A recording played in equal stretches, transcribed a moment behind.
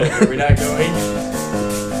Are we not going?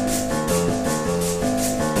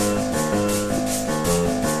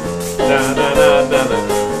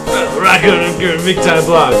 Rock on Big Time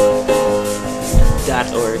Blog.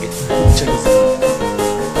 .org.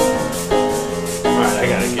 Alright, I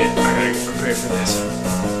gotta get prepared for this.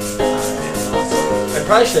 I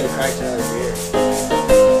probably should have cracked another beer.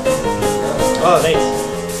 Oh, thanks.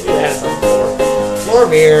 You had some floor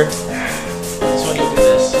beer. Just want you to do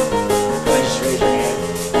this. Like, just raise your hand.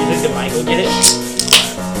 You think the mic will get it?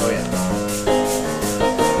 Oh, yeah.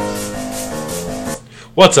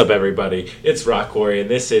 What's up, everybody? It's Rock Quarry, and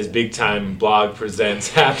this is Big Time Blog Presents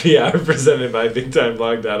Happy Hour, presented by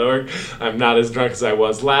BigTimeBlog.org. I'm not as drunk as I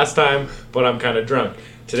was last time, but I'm kind of drunk.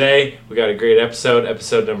 Today, we got a great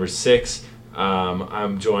episode number 6.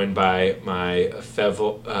 I'm joined by my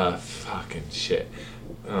fucking shit.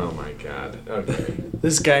 Oh my god. Okay.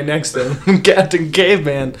 This guy next to him, Captain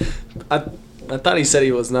Caveman. I thought he said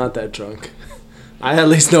he was not that drunk. I at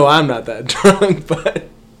least know I'm not that drunk, but...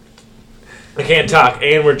 I can't talk,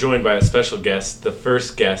 and we're joined by a special guest, the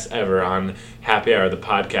first guest ever on Happy Hour, the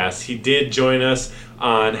podcast. He did join us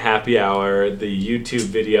on Happy Hour, the YouTube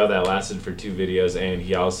video that lasted for 2 videos, and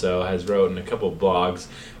he also has written a couple blogs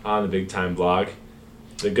on the Big Time blog,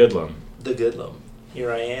 The Goodlum. The Goodlum.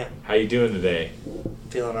 Here I am. How you doing today?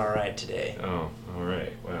 Feeling alright today. Oh, all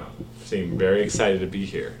right. Wow. Seem very excited to be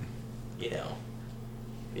here. You know.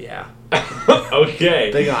 Yeah.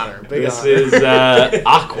 Okay. Big honor. This is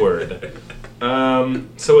awkward.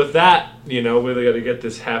 So with that, we got to get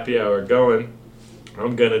this happy hour going.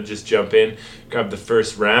 I'm going to just jump in, grab the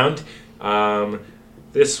first round.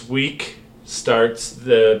 This week starts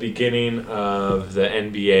the beginning of the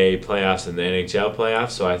NBA playoffs and the NHL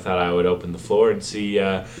playoffs, so I thought I would open the floor and see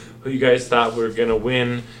who you guys thought were going to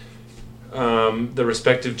win the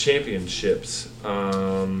respective championships.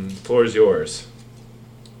 Floor is yours.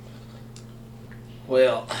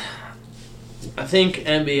 Well, I think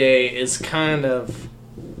NBA is kind of...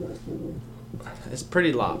 It's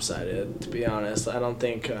pretty lopsided, to be honest. I don't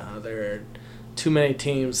think there are too many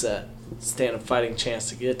teams that stand a fighting chance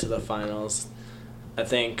to get to the finals. I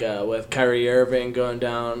think with Kyrie Irving going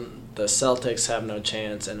down, the Celtics have no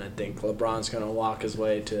chance, and I think LeBron's going to walk his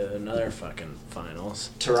way to another fucking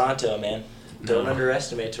finals. Toronto, man. Don't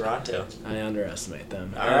underestimate Toronto. I underestimate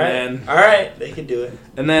them. All right. They can do it.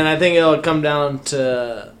 And then I think it'll come down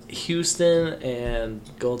to Houston and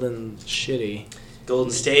Golden State.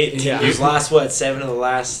 Yeah. Who's lost, 7 of the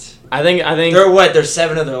last... I think They're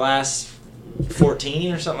 7 of their last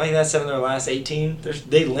 14 or something like that. 7 of their last 18.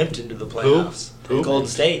 They limped into the playoffs. Who? Golden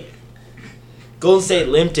State. Golden State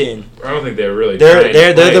limped in. I don't think they're really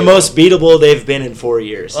They're the most beatable they've been in 4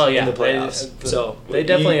 years. Oh, yeah, in the playoffs. They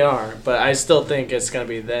definitely are, but I still think it's going to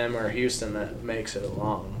be them or Houston that makes it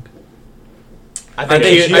along. I think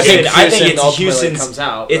Houston it's ultimately Houston's comes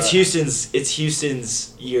out. It's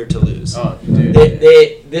Houston's year to lose. Oh, dude.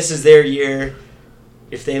 This is their year.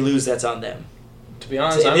 If they lose, that's on them. To be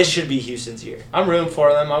honest, this should be Houston's year. I'm rooting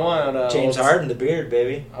for them. I want James Harden, the beard,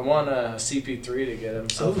 baby. I want CP3 to get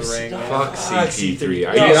himself a ring. Fuck CP3.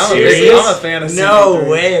 Are No, you I'm serious? I'm a fan of CP3. No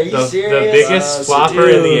way. Are you The serious? biggest flopper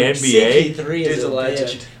in the NBA? CP3 Dude's is a a legend.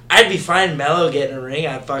 bitch. I'd be fine Melo getting a ring.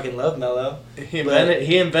 I fucking love Melo. He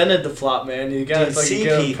invented the flop, man. You gotta Dude, fucking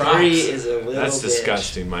give him props. CP3 is a little That's bitch.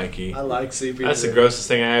 disgusting, Mikey. I like CP3. That's the grossest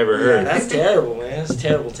thing I ever Yeah, heard. that's terrible, man. That's a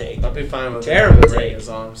terrible take. I'll be fine with Terrible the ring, take. is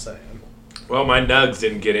all I'm saying. Well, my Nugs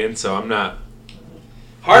didn't get in, so I'm not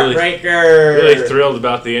Heartbreaker. really thrilled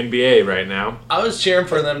about the NBA right now. I was cheering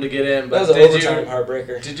for them to get in, but That was an overtime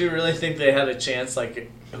heartbreaker. Did you really think they had a chance,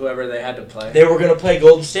 like whoever they had to play? They were going to play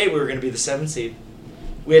Golden State. We were going to be the 7th seed.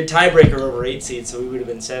 We had tiebreaker over 8 seeds, so we would have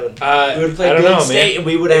been 7. We would have played Golden State, and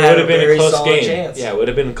we would have had a very solid chance. Yeah, it would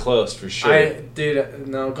have been close for sure.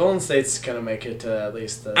 No, Golden State's gonna make it to at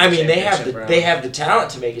least the. I mean, they have championship the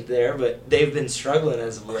talent to make it there, but they've been struggling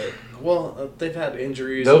as of late. Well, they've had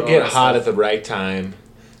injuries. They'll get hot at the right time.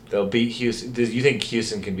 They'll beat Houston. Do you think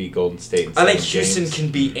Houston can beat Golden State? I think Houston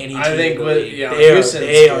can beat any team. I think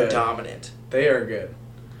they are dominant. They are good.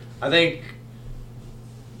 I think,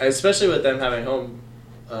 especially with them having home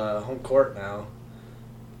court now,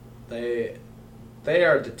 they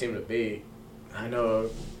are the team to beat. I know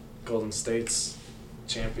Golden State's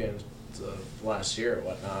champions of last year or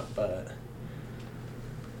whatnot, but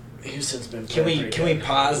Houston's been. Can we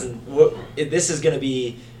pause and this is going to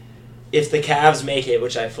be, if the Cavs make it,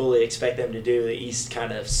 which I fully expect them to do, the East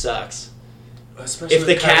kind of sucks. Especially if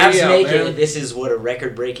the with Cavs Kyrie make out, it, this is what a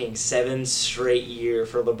record-breaking 7 straight year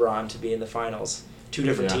for LeBron to be in the finals. 2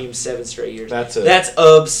 different teams 7 straight years. That's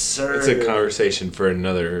absurd. It's a conversation for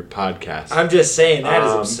another podcast. I'm just saying that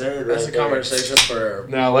is absurd. That's a conversation for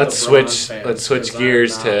now. Let's switch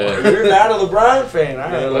gears to. You're not a LeBron fan. All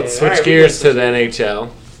right, let's switch gears to the NHL.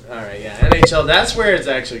 All right, yeah, NHL. That's where it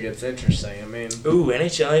actually gets interesting. I mean,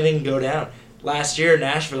 NHL, anything can go down. Last year,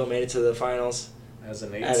 Nashville made it to the finals as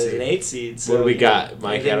an 8 seed. So what do we got,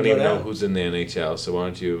 Mike? I don't even know who's in the NHL. So why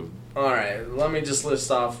don't you? All right, let me just list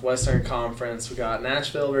off Western Conference. We got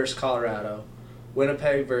Nashville versus Colorado,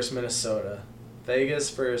 Winnipeg versus Minnesota, Vegas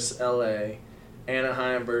versus LA,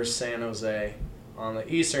 Anaheim versus San Jose. On the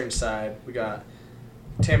Eastern side, we got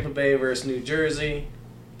Tampa Bay versus New Jersey,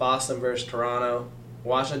 Boston versus Toronto,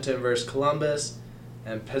 Washington versus Columbus,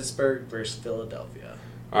 and Pittsburgh versus Philadelphia.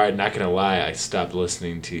 All right, not gonna lie, I stopped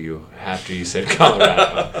listening to you after you said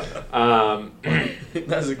Colorado.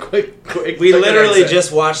 That's a quick. We literally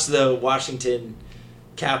just watched the Washington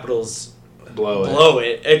Capitals blow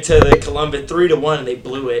it to the Columbus 3-1, and they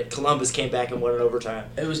blew it. Columbus came back and won in overtime.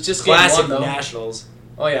 It was just classic game 1, Nationals.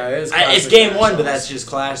 Oh yeah, it is. It's game 1, but that's just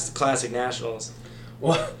classic Nationals.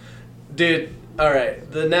 Well, dude. All right,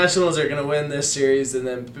 the Nationals are gonna win this series, and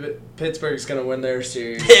then Pittsburgh's gonna win their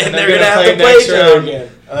series, and they're gonna have to play each other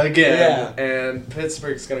again. Yeah. And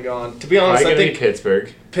Pittsburgh's gonna go on. To be honest, I think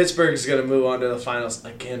Pittsburgh's gonna move on to the finals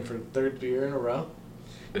again for the 3rd year in a row.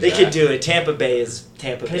 They could do it. Tampa Bay is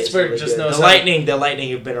Pittsburgh really just good. knows the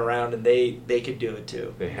Lightning have been around, and they could do it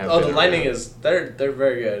too. They have. The Lightning they're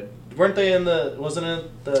very good. Weren't they wasn't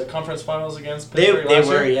it the conference finals against Pittsburgh They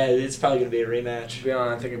were, yeah. It's probably going to be a rematch. To be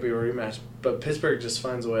honest, I think it'd be a rematch. But Pittsburgh just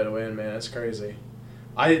finds a way to win, man. It's crazy.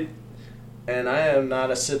 I am not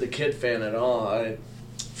a Sid the Kid fan at all. I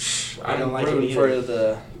don't like rooting for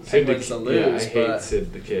the Penguins to lose. Yeah, I hate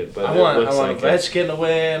Sid the Kid. But I want Ovechkin to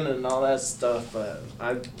win and all that stuff. But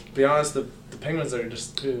to be honest, the Penguins are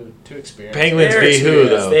just too experienced. Penguins v. who,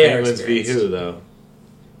 though? Penguins v. who, though?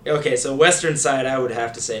 Okay, so Western side, I would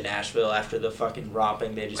have to say Nashville after the fucking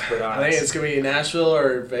romping they just put on. I think it's going to be Nashville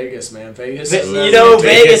or Vegas, man. Vegas is going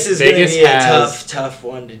to be a tough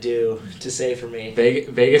one to say for me.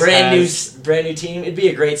 Vegas brand new team. It'd be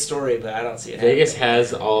a great story, but I don't see it happening. Vegas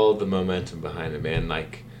has all the momentum behind it, man.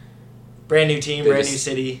 Like, brand new team, brand new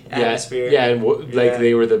city, atmosphere. Yeah, and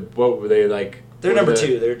they were what were they like? They're number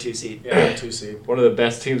 2. They're 2 seed. Yeah, 2 seed. One of the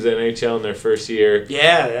best teams in NHL in their first year.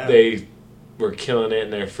 Yeah. They were killing it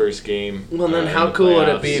in their first game. Well, then how cool would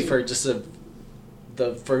it be for just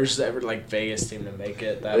the first ever Vegas team to make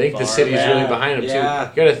it? I think the city's really behind them too.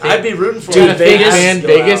 You gotta think. I'd be rooting for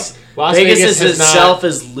Vegas. Las Vegas itself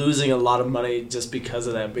is losing a lot of money just because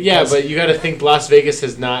of that. Yeah, but you got to think Las Vegas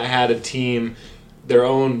has not had a team, their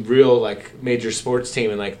own real major sports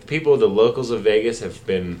team, and the locals of Vegas have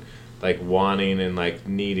been wanting and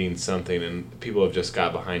needing something, and people have just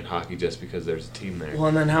got behind hockey just because there's a team there. Well,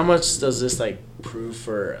 and then how much does this prove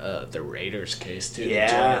for the Raiders case too?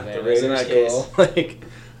 Yeah, the Raiders Isn't that case. Cool?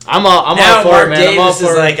 I'm all for Mark it, man. Davis I'm all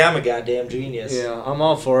for is I'm a goddamn genius. Yeah, I'm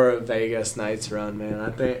all for a Vegas Knights run, man. I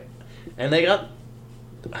think, and they got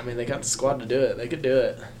the squad to do it. They could do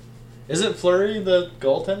it. Isn't Fleury the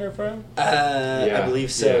goaltender for him? I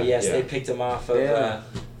believe so. Yeah, yes, they picked him off of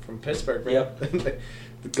from Pittsburgh. Man. Yep.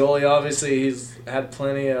 The goalie, obviously, he's had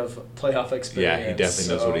plenty of playoff experience. Yeah, he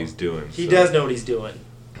definitely knows what he's doing. He does know what he's doing.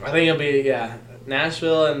 I think it'll be,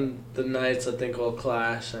 Nashville and the Knights, I think, will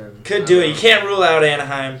clash. And could do it. You can't rule out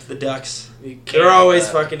Anaheim, the Ducks. They're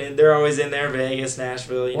always they're always in there. Vegas,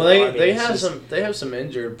 Nashville. They have some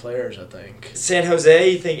injured players, I think. San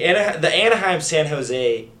Jose, you think the Anaheim San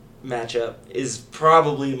Jose matchup is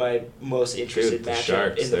probably my most interested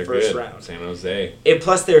matchup in the first round. San Jose. And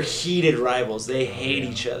plus, they're heated rivals. They hate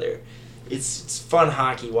each other. It's fun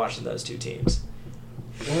hockey watching those two teams.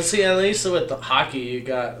 Well, see, at least with the hockey, you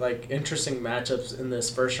got interesting matchups in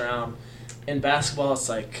this first round. In basketball, it's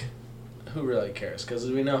who really cares? Because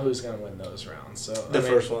we know who's going to win those rounds. So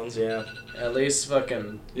first ones, yeah. At least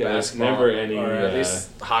fucking basketball, never any, or at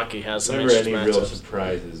least hockey has some never any matchups. Real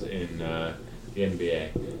surprises in the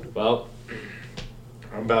NBA. Well,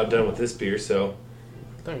 I'm about done with this beer, so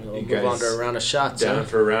I think we'll move on to a round of shots. Down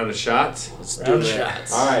for a round of shots? Let's do it.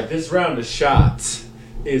 Shots. All right, this round of shots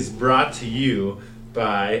is brought to you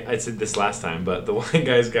by, I said this last time, but the Wine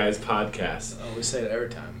Guys podcast. Oh, we say it every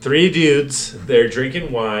time. 3 dudes, they're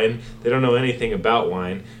drinking wine. They don't know anything about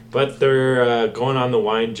wine, but they're going on the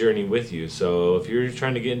wine journey with you. So if you're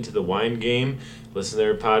trying to get into the wine game, listen to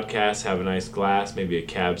their podcast, have a nice glass, maybe a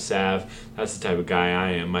Cab Sav. That's the type of guy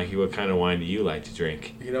I am. Mikey, what kind of wine do you like to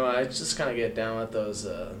drink? I just kind of get down with those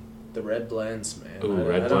The red blends, man. Ooh, I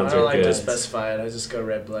red blends I don't are like good. to specify it. I just go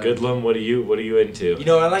red blend. Goodlum, what are you into? You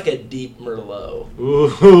know, I like a deep Merlot.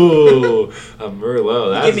 Ooh, a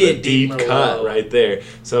Merlot. That's Give me a a deep deep cut Merlot. right there.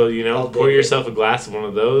 So, I'll pour dig it. yourself a glass of one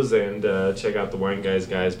of those and check out the Wine Guys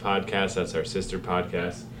podcast. That's our sister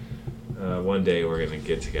podcast. One day we're going to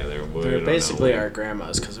get together. They're basically our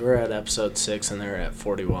grandmas because we're at episode 6 and they're at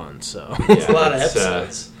 41. So It's a lot of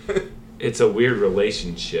episodes. It's a weird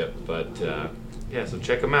relationship, but yeah, so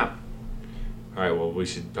check them out. All right, well, we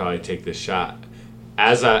should probably take this shot.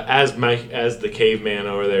 As the caveman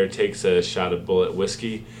over there takes a shot of Bullet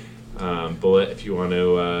whiskey. Bullet, if you want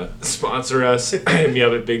to sponsor us, hit me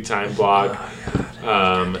up at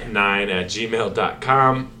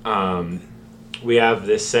bigtimeblog9@gmail.com. We have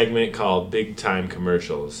this segment called Big Time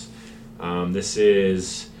Commercials. This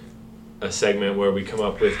is a segment where we come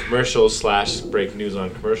up with commercials / break news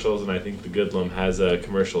on commercials, and I think the Goodlum has a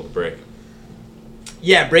commercial to break.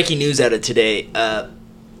 Yeah, breaking news out of today.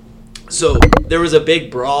 So there was a big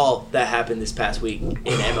brawl that happened this past week in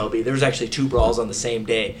MLB. There was actually 2 brawls on the same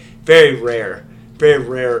day. Very rare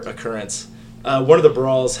occurrence. One of the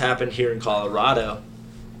brawls happened here in Colorado.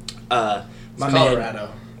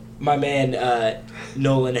 Colorado. My man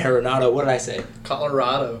Nolan Arenado. What did I say?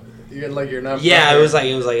 Colorado. You're not. Yeah, it was like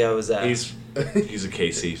I was. He's a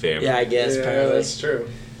KC fan. Yeah, I guess. Yeah, apparently. that's true.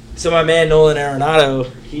 So my man Nolan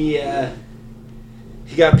Arenado, he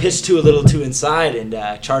got pitched to a little too inside and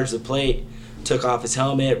charged the plate, took off his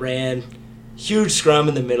helmet, ran, huge scrum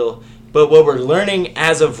in the middle. But what we're learning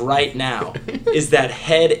as of right now is that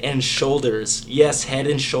Head and Shoulders, yes, Head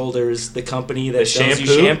and Shoulders, the company that sells you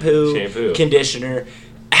shampoo, conditioner,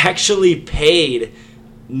 actually paid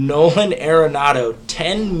Nolan Arenado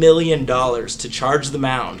 $10 million to charge the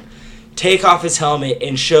mound, take off his helmet,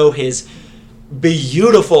 and show his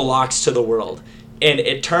beautiful locks to the world. And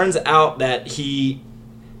it turns out that he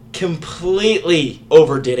completely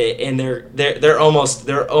overdid it, and they're almost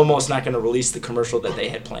not going to release the commercial that they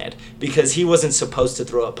had planned because he wasn't supposed to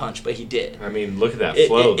throw a punch, but he did. I mean, look at that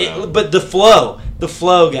flow, though. But the flow,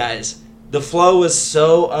 guys, the flow was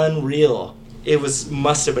so unreal. It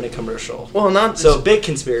must have been a commercial. Well, big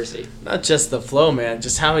conspiracy. Not just the flow, man.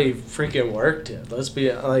 Just how he freaking worked it. Let's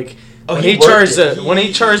be like. Oh, when he he worked charged it. when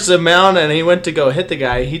he charged the mound and he went to go hit the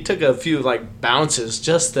guy, he took a few bounces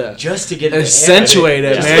just to get accentuate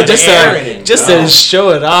it, Just man. let Just the air in. to show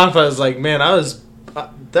it off. I was like, man,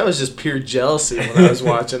 that was just pure jealousy when I was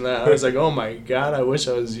watching that. I was like, oh my god, I wish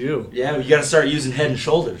I was you. Yeah, you got to start using Head and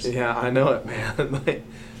Shoulders. Yeah, I know it, man. Like,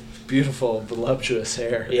 beautiful, voluptuous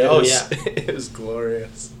hair. Yeah, It was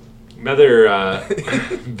glorious. Another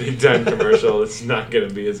big time commercial. It's not going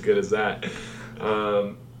to be as good as that.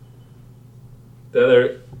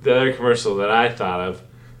 The other commercial that I thought of,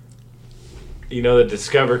 the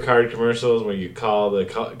Discover card commercials where you call the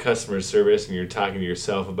customer service and you're talking to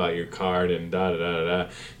yourself about your card and da-da-da-da-da.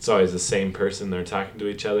 It's always the same person. They're talking to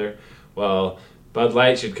each other. Well, Bud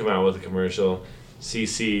Light should come out with a commercial.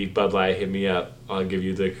 CC, Bud Light, hit me up. I'll give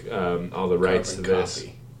you all the rights to this.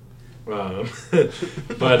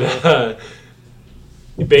 But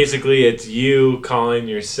basically, it's you calling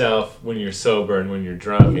yourself when you're sober and when you're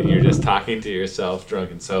drunk, and you're just talking to yourself,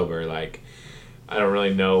 drunk and sober. Like, I don't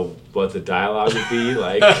really know what the dialogue would be.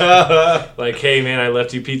 Like, hey man, I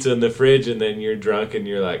left you pizza in the fridge, and then you're drunk and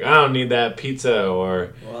you're like, I don't need that pizza,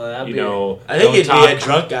 or I think it'd be a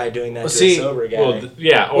drunk guy doing that to a sober guy.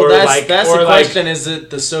 That's the question: is it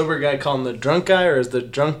the sober guy calling the drunk guy, or is the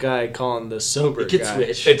drunk guy calling the sober guy?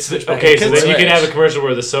 It could switch. Okay, so then you can have a commercial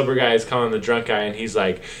where the sober guy is calling the drunk guy, and he's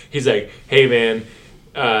like, hey man,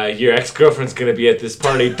 your ex-girlfriend's gonna be at this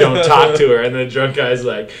party. Don't talk to her. And the drunk guy's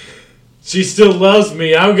like, she still loves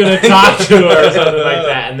me. I'm going to talk to her, or something like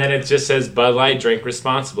that. And then it just says Bud Light, drink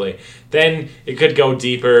responsibly. Then it could go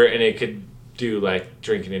deeper, and it could do,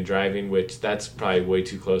 drinking and driving, which that's probably way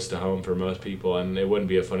too close to home for most people, and it wouldn't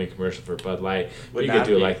be a funny commercial for Bud Light. But you could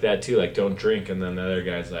do it like that, too, don't drink, and then the other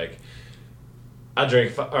guy's like, I'll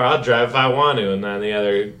drink, or I'll drive if I want to, and then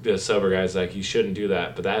the sober guy's like, you shouldn't do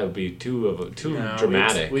that, but that would be too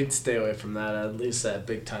dramatic. We'd stay away from that, at least at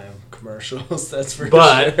big time commercials. That's for sure.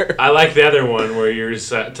 But I like the other one where you're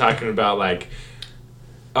talking about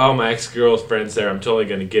oh, my ex-girlfriend's there, I'm totally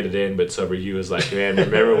gonna get it in, but sober you is like, man,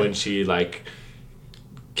 remember when she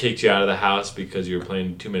kicked you out of the house because you were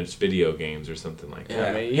playing 2 minutes video games or something like that. Yeah.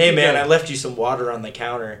 I mean, hey man, I left you some water on the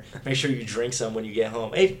counter. Make sure you drink some when you get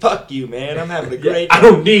home. Hey, fuck you, man. I'm having a great time. I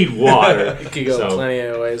don't need water. You could go plenty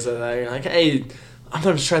of ways with that. You're like, hey, I'm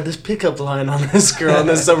gonna try this pickup line on this girl and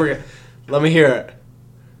this sober guy. Let me hear it.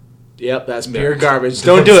 Yep, that's pure garbage.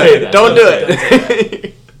 Don't do it. Don't do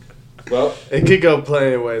it. Well, it could go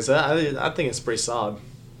plenty of ways. I think it's pretty solid.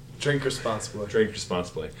 Drink responsibly. Drink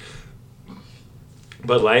responsibly.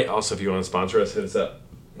 Bud Light, also, if you want to sponsor us, hit us up.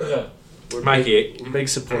 We're Mikey, big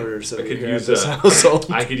supporters of I could you here use at this household.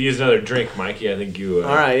 I could use another drink, Mikey. I think you.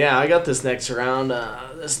 All right, yeah, I got this next round.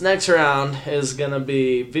 This next round is gonna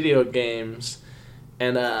be video games,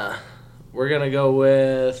 and we're gonna go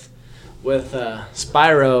with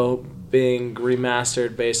Spyro being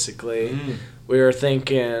remastered. Basically, we were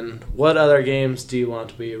thinking, what other games do you want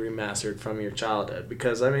to be remastered from your childhood?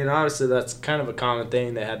 Because I mean, obviously, that's kind of a common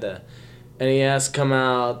thing. They had the NES come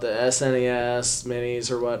out, the SNES minis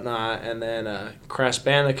or whatnot, and then Crash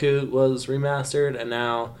Bandicoot was remastered, and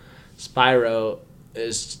now Spyro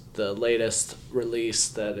is the latest release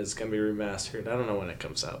that is going to be remastered. I don't know when it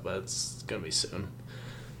comes out, but it's going to be soon.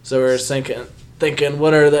 So we're thinking,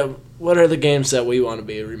 what are the games that we want to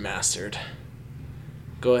be remastered?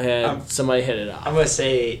 Go ahead, somebody hit it off. I'm going to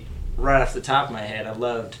say, right off the top of my head, I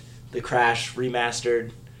loved the Crash remastered.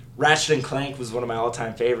 Ratchet & Clank was one of my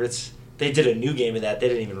all-time favorites. They did a new game of that. They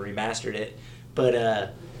didn't even remastered it. But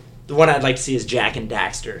the one I'd like to see is Jak and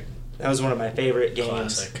Daxter. That was one of my favorite games.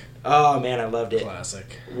 Classic. Oh, man, I loved it. Classic.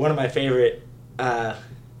 One of my favorite. The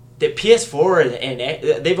PS4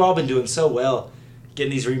 and they've all been doing so well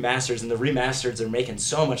getting these remasters, and the remasters are making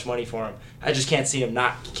so much money for them. I just can't see them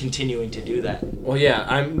not continuing to do that. Well,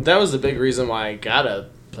 yeah, that was the big reason why I got a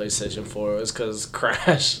PlayStation 4 was because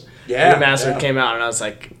Crash Remastered came out, and I was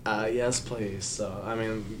like, yes, please. So, I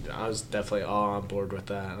mean, I was definitely all on board with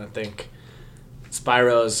that, and I think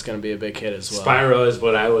Spyro is going to be a big hit as well. Spyro is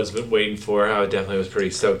what I was waiting for. I definitely was pretty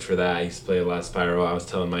stoked for that. I used to play a lot of Spyro. I was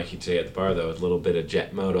telling Mikey today at the bar, though, a little bit of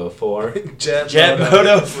Jet Moto 4. Jet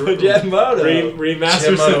Moto.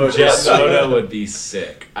 Remaster some Jet Moto would be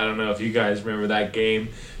sick. I don't know if you guys remember that game,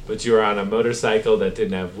 but you were on a motorcycle that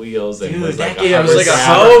didn't have wheels. And dude, was like that game was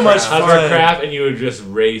so much fun. Hovercraft, and you would just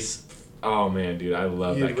race. Oh, man, dude, I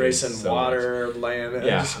love that game. You'd race in so water, much. land.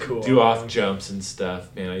 Yeah, It was cool. do off jumps and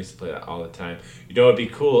stuff. Man, I used to play that all the time. You know what would be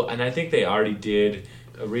cool? And I think they already did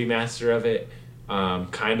a remaster of it,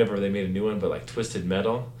 kind of, or they made a new one, but like Twisted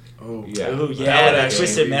Metal. Oh, yeah, that that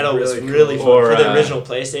Twisted Metal was really really cool. fun for the original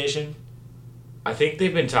PlayStation. I think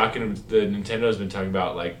they've been talking. The Nintendo's been talking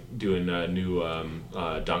about like doing a new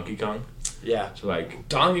Donkey Kong. Yeah. So like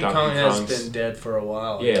Donkey Kong has been dead for a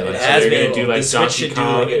while. Yeah, like, it has so been. Gonna do like the Donkey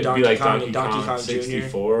Kong. It'd be like Donkey Donkey Kong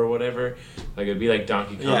 64 or whatever. Like it'd be like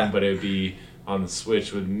Donkey Kong, but it'd be on the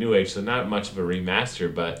Switch with New Age. So not much of a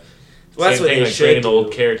remaster, but that's same what thing. they Like should bringing do.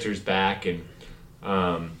 old characters back, and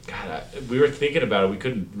we were thinking about it. We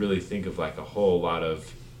couldn't really think of like a whole lot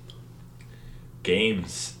of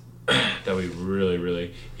games that we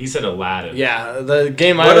really. He said Aladdin. Yeah, the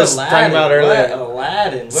game I was talking about earlier.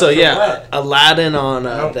 Aladdin. So yeah, Aladdin on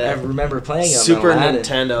I remember playing Super Aladdin.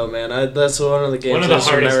 Nintendo, man. That's one of the games. One of the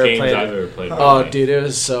hardest games I've ever played. Oh, dude, it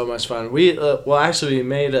was so much fun. We we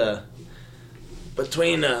made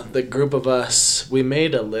between the group of us, we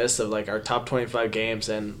made a list of like our top 25 games,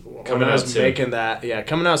 and coming out soon. Making that,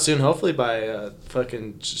 coming out soon, hopefully by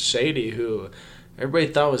fucking Shady, who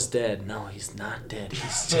everybody thought was dead. No, he's not dead.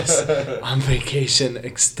 He's just on vacation,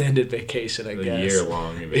 extended vacation, I guess. A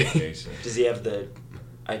year-long vacation. Does he have the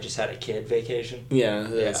I just had a kid vacation?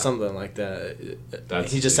 Yeah, something like that.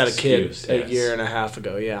 That's he just had a kid excuse, a year and a half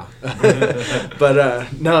ago, yeah.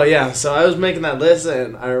 But, no, yeah, so I was making that list,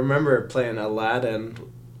 and I remember playing Aladdin.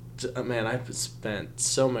 Man, I spent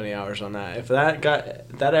so many hours on that. If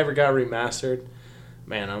that ever got remastered,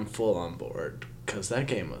 man, I'm full on board. Because that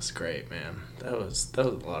game was great, man. That was a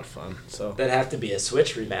lot of fun. So that'd have to be a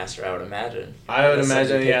Switch remaster, I would imagine. I would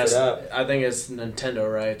imagine, yes. I think it's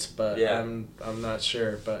Nintendo rights, but yeah. I'm not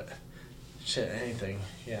sure. But shit, anything,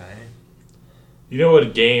 yeah. You know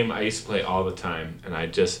what game I used to play all the time, and I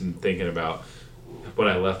just am thinking about what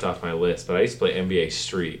I left off my list. But I used to play NBA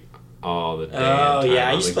Street all the damn time. Oh yeah,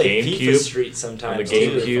 I used to play GameCube, FIFA Street sometimes. on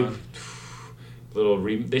the GameCube.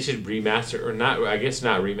 They should remaster, or not, I guess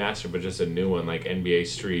not remaster, but just a new one, like NBA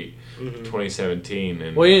Street 2017.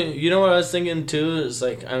 And well, you know what I was thinking too is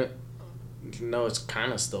like, I know it's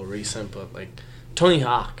kind of still recent, but like Tony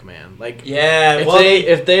Hawk, man, like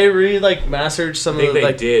if they mastered some I think of the, they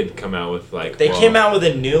like did come out with like they came out with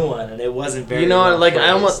a new one and it wasn't very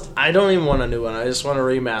I don't even want a new one. I just want a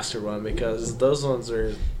remastered one because those ones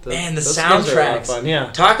are the those soundtracks. Fun.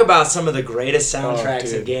 Yeah, talk about some of the greatest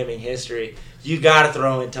soundtracks in gaming history. You gotta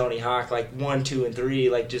throw in Tony Hawk, like 1, 2, and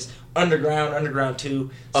 3, like just Underground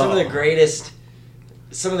 2. Some of the greatest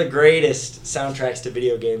soundtracks to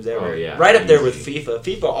video games ever. Oh, yeah. Right up there with FIFA.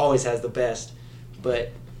 FIFA always has the best,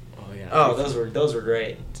 but FIFA. those were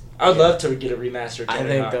great. I would love to get a remaster. I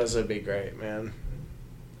think those would be great, man.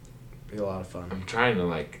 Be a lot of fun. I'm trying to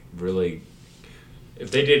like really.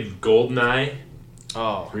 if they did GoldenEye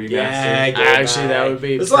Oh. remastered, Yeah, Actually, that would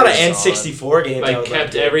be There's a lot of pretty N64 games. I like would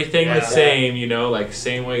kept to. everything the Yeah. same, you know, like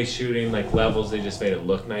same way shooting, like levels, they just made it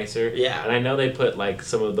look nicer. Yeah. And I know they put like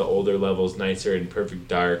some of the older levels nicer in Perfect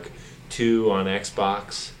Dark 2 on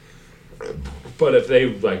Xbox. But if they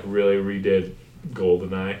like really redid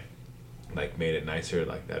GoldenEye, like made it nicer,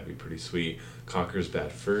 like that'd be pretty sweet. Conker's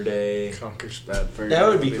Bad Fur Day. Conker's Bad Fur. That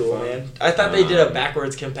would be cool, fun. man. I thought they did a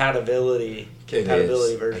backwards compatibility It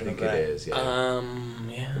version I think of that. it is, yeah.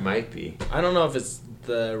 Yeah. It might be. I don't know if it's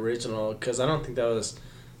the original because I don't think that was.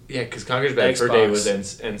 Yeah, because Conker's Bad Fur Day was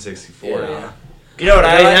N64. Yeah. You know what They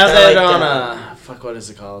I have like? that I on like fuck. What is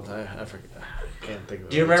it called? I forget. I can't think of it.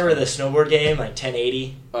 Do you remember the snowboard game, like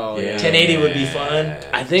 1080? Oh Yeah. yeah. 1080 would be fun.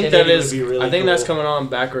 I think 1080 that would is. be really I think that's cool. coming on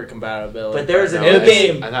backward compatibility. But there's a No, new I-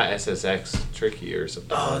 game. I thought SSX Tricky or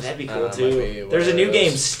something. Oh, that'd be I cool don't know, it might be too. what There's a it new is.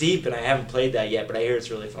 game, Steep, and I haven't played that yet, but I hear it's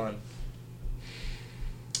really fun.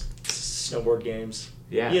 Snowboard games.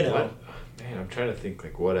 Yeah, you know. what? Man, I'm trying to think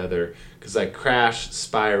like what other, because like Crash,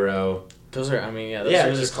 Spyro. Those are. I mean, yeah. Those Yeah, are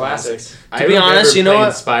those just are classics. I To be remember honest, you know playing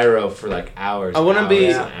what? Spyro for like hours. I wouldn't hours be-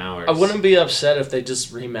 and hours. I wouldn't be upset if they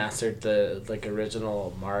just remastered the like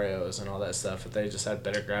original Mario's and all that stuff. If they just had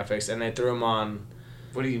better graphics and they threw them on.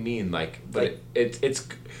 What do you mean, like? But Like- it's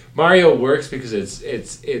Mario works because it's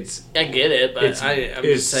I get it, but I'm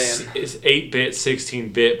it's just saying. it's 8-bit,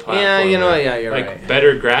 16-bit platform. Yeah, you know, yeah, you're like right.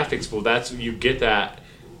 better graphics. Well, that's you get that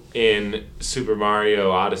in Super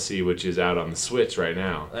Mario Odyssey, which is out on the Switch right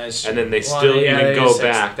now. That's And then they true. Well, still yeah, even they go just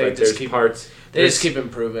back. they Like just there's keep- parts. They just there's- keep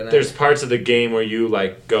improving it. There's parts of the game where you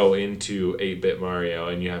like go into 8-bit Mario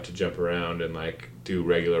and you have to jump around and like do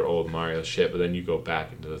regular old Mario shit, but then you go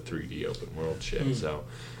back into the 3D open world shit. So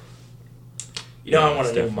You know, yeah, I want it's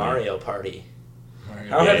a new definitely- Mario Party. Mario.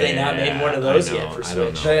 How have they not Yeah, made one of those I know, yet for I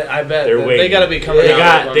don't Switch? know. I bet They're they waiting. got to be coming They out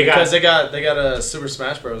got- with one they got- because they got a Super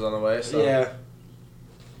Smash Bros on the way. So. Yeah.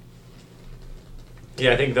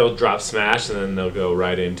 Yeah, I think they'll drop Smash and then they'll go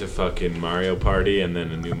right into fucking Mario Party and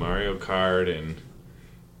then a new Mario Kart and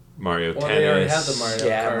Mario Well, Tennis. they already had the Mario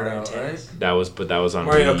Yeah, Kart Mario out, Tennis. That was on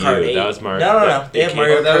Mario Wii U. Kart 8. That was Mario. No. They it have came-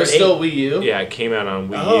 Mario Oh, that Kart was 8. still Wii U. Yeah, it came out on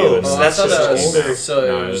Wii Oh, U. And so Oh, that's I thought just that was older. so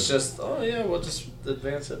No, it was just we'll just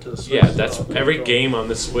advance it to the Switch. Yeah, that's Oh, every cool. game on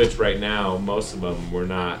the Switch right now. Most of them were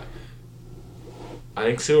not. I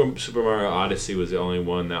think Super Mario Odyssey was the only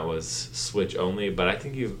one that was Switch only, but I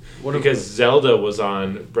think What because if- Zelda was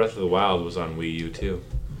on Breath of the Wild was on Wii U too.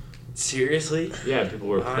 Seriously? Yeah, people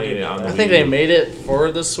were I playing it didn't on know the that. I think Wii they U. made it for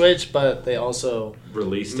the Switch, but they also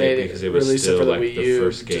Released made it because it was released still it for the like Wii the U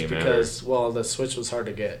first game just ever. because well the Switch was hard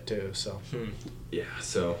to get too. So Yeah,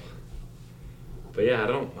 so. But yeah, I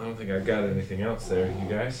don't think I got anything else there. You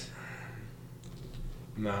guys?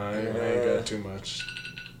 no, I ain't got too much.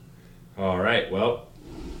 All right. Well.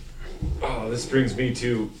 Oh, this brings me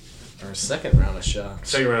to Our second round of shots.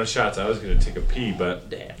 second round of shots. I was gonna take a pee, but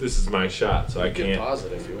Damn. this is my shot, so I You can can't. pause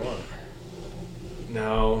it if you want.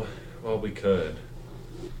 No. Well, we could.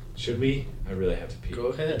 Should we? I really have to pee. Go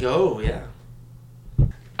ahead. Go, yeah. All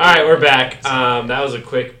right, we're back. That was a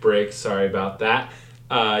quick break. Sorry about that.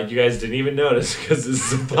 You guys didn't even notice because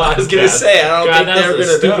this is a podcast. I was gonna say, I don't God, think that's they're the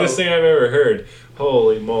gonna stupidest know. thing I've ever heard.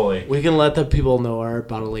 Holy moly! We can let the people know our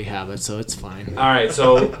bodily habits, so it's fine. All right,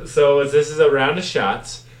 so this is a round of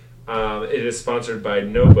shots. It is sponsored by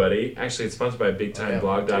nobody. Actually, it's sponsored by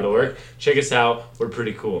BigTimeBlog.org. Check us out. We're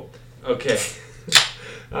pretty cool. Okay.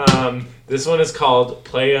 This one is called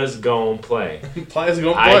Play Us Gon' Play. Players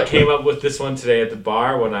going I came up with this one today at the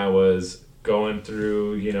bar when I was going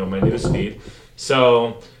through, my newsfeed.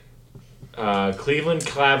 So, Cleveland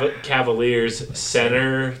Cavaliers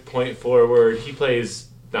center, point forward. He plays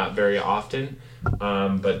not very often,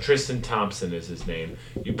 but Tristan Thompson is his name.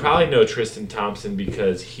 You probably know Tristan Thompson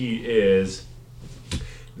because he is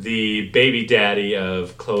the baby daddy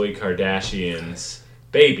of Khloe Kardashian's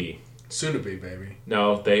baby. Soon to be, baby.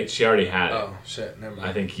 No, she already had it. Oh shit! Never mind.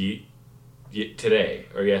 I think today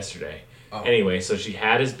or yesterday. Oh. Anyway, so she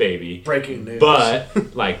had his baby, Breaking news.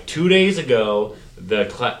 but like 2 days ago,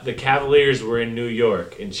 the Cavaliers were in New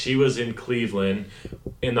York and she was in Cleveland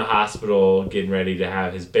in the hospital getting ready to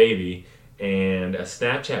have his baby, and a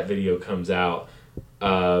Snapchat video comes out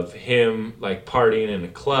of him like partying in a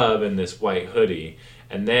club in this white hoodie.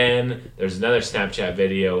 And then there's another Snapchat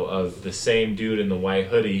video of the same dude in the white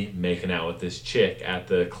hoodie making out with this chick at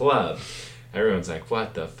the club. Everyone's like,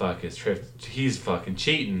 what the fuck is Triff? He's fucking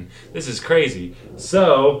cheating. This is crazy.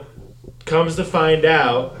 So, comes to find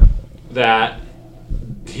out that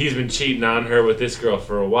he's been cheating on her with this girl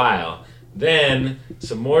for a while. Then,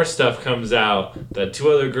 some more stuff comes out that 2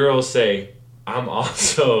 other girls say, I'm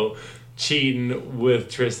also cheating with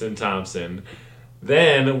Tristan Thompson.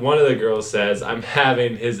 Then one of the girls says, I'm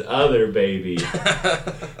having his other baby.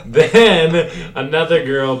 Then another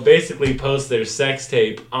girl basically posts their sex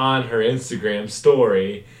tape on her Instagram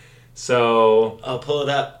story. So I'll pull it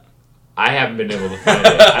up. I haven't been able to find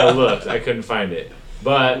it. I looked. I couldn't find it.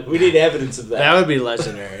 But We need evidence of that. That would be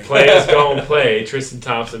legendary. players gonna play. Tristan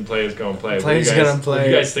Thompson players gonna play. Players what do you guys, gonna play. What do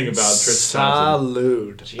you guys think about Tristan Thompson?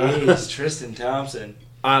 Salute. Jeez, Tristan Thompson.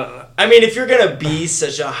 I don't know. I mean, if you're gonna be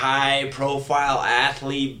such a high-profile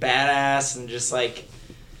athlete, badass, and just like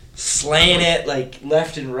slaying it like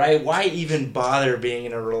left and right, why even bother being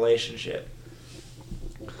in a relationship?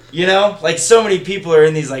 You know, like so many people are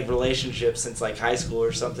in these like relationships since like high school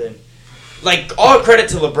or something. Like all credit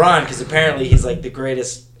to LeBron because apparently he's like the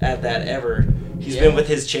greatest at that ever. He's been with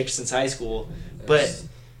his chick since high school, but.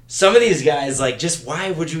 Some of these guys, like, just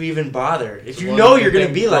why would you even bother? If you know you're going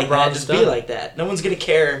to be like that, just be like that. No one's going to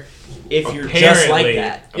care if you're just like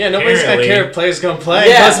that. Yeah, nobody's going to care if players going to play.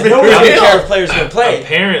 Yeah, Let's be nobody's going to real. care if players going to play.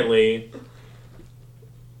 Apparently,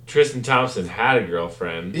 Tristan Thompson had a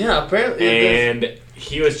girlfriend. Yeah, apparently. And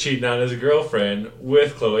he was cheating on his girlfriend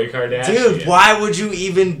with Khloe Kardashian. Dude, why would you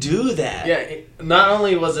even do that? Yeah, not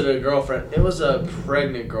only was it a girlfriend, it was a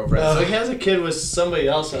pregnant girlfriend. So he has a kid with somebody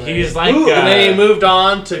else. He's like, and then he moved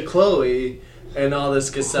on to Chloe and all this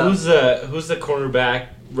good stuff. who's the cornerback?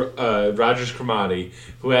 Rogers Cromartie,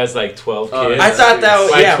 who has like 12 kids. I thought that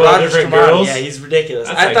was, like 12 Rogers different Cromartie. girls. Yeah, he's ridiculous.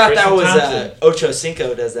 That's I like thought that Tristan was Ocho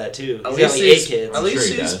Cinco does that too. He's got like 8 kids. At least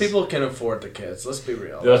sure he these does. people can afford the kids. Let's be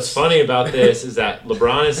real. What's funny about this is that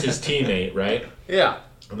LeBron is his teammate, right? Yeah.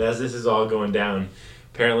 And as this is all going down,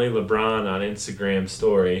 apparently LeBron on Instagram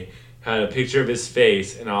story had a picture of his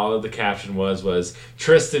face, and all of the caption was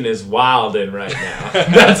Tristan is wildin' right now.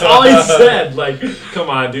 That's all he said. Like, come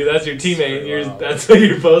on, dude, that's your teammate. And that's what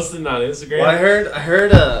you're posting on Instagram. Well, I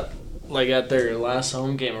heard, like at their last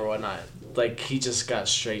home game or whatnot, like he just got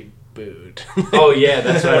straight booed. Oh yeah,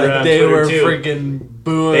 that's what I read Like on they Twitter were too. freaking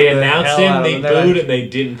booing. They the announced hell him, out of they him. They're booed, like- and they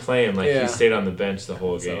didn't play him. Like Yeah. he stayed on the bench the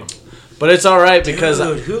whole game. But it's all right because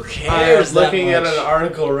Dude, who I cares? was looking that at much? an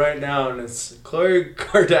article right now, and it's Khloe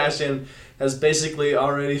Kardashian has basically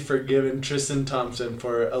already forgiven Tristan Thompson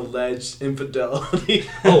for alleged infidelity.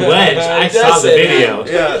 Alleged. I It saw does the say video.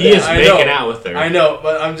 that. Yeah, he is I making know. out with her. I know,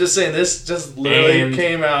 but I'm just saying this just literally And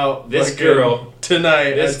came out. this like, girl-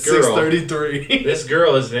 tonight this at girl- 6:33. This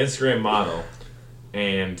girl is an Instagram model,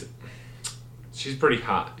 and she's pretty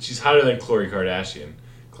hot. She's hotter than Khloe Kardashian.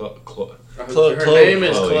 Her Chloe- name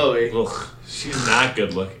is Chloe. Ugh, she's not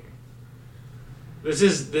good looking. This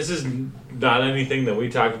is not anything that we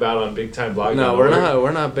talk about on Big Time Blog. No,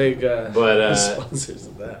 we're not big But, sponsors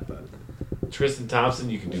of that. But Tristan Thompson,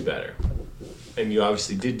 you can do better, and you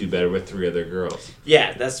obviously did do better with 3 other girls.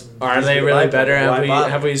 Yeah, that's. are that's they what really I- better? why bother?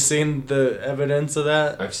 Have we seen the evidence of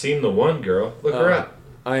that? I've seen the one girl. Look her Oh. up.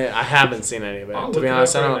 I haven't seen any of it. I'll To look be it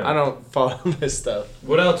honest, up I right don't now. I don't follow this stuff.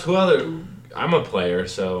 What else? Who other? I'm a player,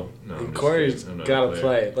 so no. I'm just Corey's kidding. I'm not a gotta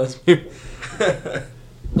player. play. Let's be.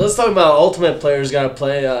 Let's talk about ultimate players gotta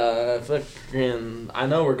play. I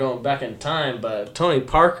know we're going back in time, but Tony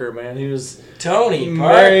Parker, man, he was Tony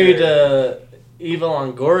married Parker. Eva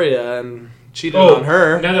Longoria and cheated Oh, on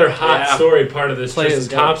her. another hot Yeah. story part of this Players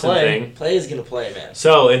Tristan gotta Thompson play. thing. Play is gonna play, man.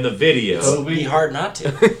 So in the video, It'd be hard not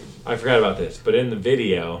to. I forgot about this, but in the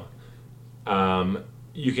video,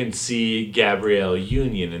 you can see Gabrielle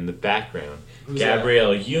Union in the background. Who's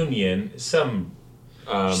Gabrielle Union, some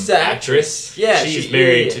She's an actress. Yeah, she's she-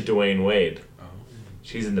 married yeah. to Dwayne Wade.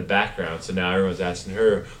 She's in the background, so now everyone's asking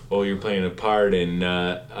her, "Oh, you're playing a part in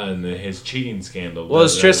his cheating scandal."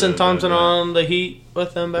 Was Da, da, Tristan da, da, Thompson da. on the Heat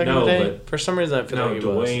with them back in No, the day? but- For some reason, I feel No, like he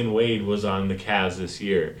was. Dwayne Wade was on the Cavs this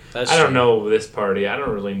year. That's I don't true. know this party. I don't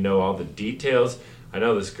really know all the details. I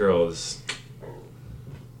know this girl is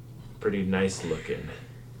pretty nice looking.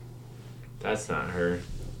 That's not her.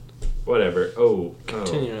 Whatever. Oh.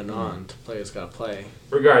 Continuing on to players gotta play.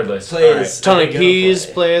 Regardless. Play all right. is- Tony gonna P's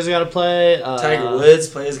play. players gotta play. Tiger Woods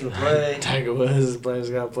players gonna play. Tiger Woods players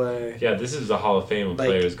gotta play. Yeah, this is the Hall of Fame of Like,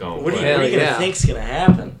 players going What are you, play. what are you gonna Yeah. think's gonna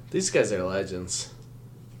happen? These guys are legends.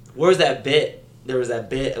 Where's that bit? There was that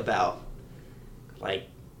bit about like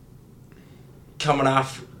coming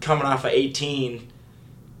off of 18,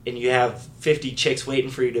 and you have 50 chicks waiting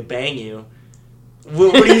for you to bang you.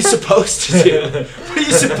 What are you supposed to do? What are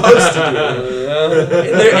you supposed to do?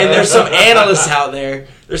 And there's some analysts out there.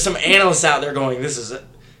 There's some analysts out there going, "This is,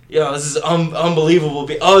 unbelievable."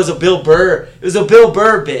 Oh, it was a Bill Burr. It was a Bill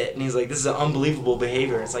Burr bit, and he's like, "This is an unbelievable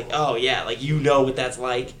behavior." It's like, oh yeah, like you know what that's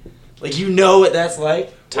like. Like you know what that's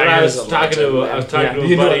like. When I was Tiger's a talking to legend, I was man. talking to a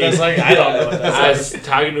You know what buddy. that's like? I don't know what that's I like. was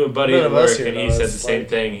talking to a buddy None at of us work, here and he know said what the it's same like.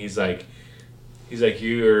 thing. He's like,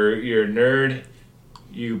 you're a nerd,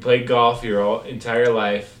 You play golf your entire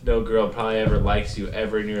life. No girl probably ever likes you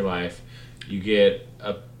ever in your life. You get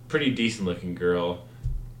a pretty decent looking girl,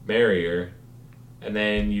 marry her, and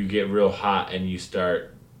then you get real hot and you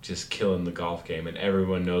start just killing the golf game, and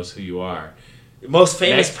everyone knows who you are. Most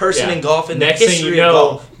famous person in golf in the history of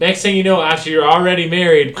golf. Next thing you know, after you're already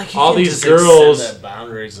married, Like, all you these can't just girls, extend the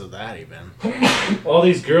boundaries of that even. all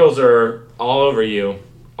these girls are all over you.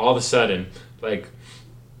 All of a sudden, like,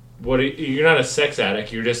 you're not a sex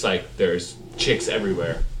addict. You're just like, there's chicks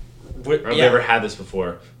everywhere. I've never had this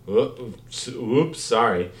before. Oops,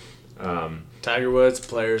 sorry. Tiger Woods,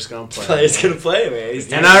 players gonna play. Players gonna play,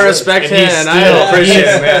 man. And I respect him, and I appreciate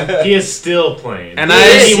it, man. He is still playing. And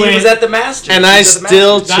he was at the Masters. And I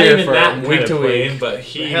still Not cheer even for that him kind week of to playing, week. but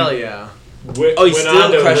he Hell yeah. he's went still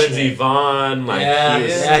on to crushing Lindsey it. Vonn. Like, Yeah, he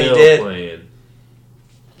is yeah, he still did. playing.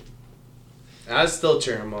 I still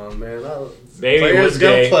cheer him on, man. Maybe Players one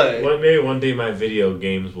gonna day, play. maybe one day my video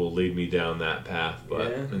games will lead me down that path.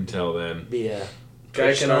 But Yeah. until then, Be a Guy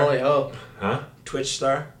Twitch can star. only hope. huh? Twitch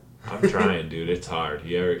star. I'm trying, dude. It's hard.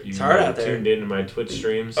 You hard out there. tuned into my Twitch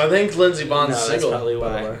streams? I think Lindsey Vonn's No, that's single. probably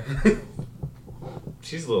by the why. way.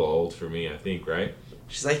 She's a little old for me, I think, right?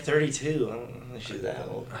 She's like 32. I don't think she's that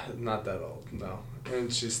old. Not that old, no.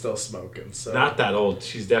 And she's still smoking, so. Not that old.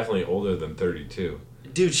 She's definitely older than 32.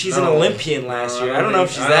 Dude, she's No. an Olympian last No, year. I don't know if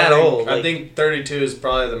she's I that don't old. think- I Like, think 32 is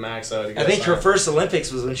probably the max I would I think her on. first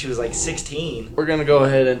Olympics was when she was like 16. We're gonna go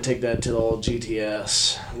ahead and take that to the old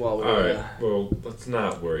GTS while we're. All right. Well, let's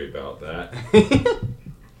not worry about that.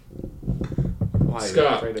 Why are you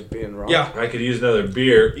Scott. afraid of being wrong? Yeah. I could use another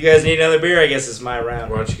beer. You guys need another beer? I guess it's my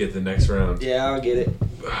round. Why don't you get the next round? Yeah, I'll get it.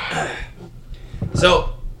 So,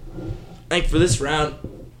 I think for this round,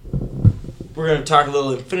 we're going to talk a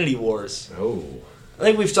little Infinity Wars. Oh. I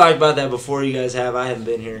think we've talked about that before. You guys have. I haven't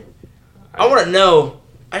been here. I want to know.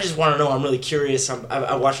 I just want to know. I'm really curious.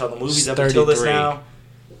 I watched all the movies up until this 33. now.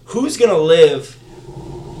 Who's going to live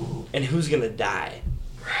and who's going to die?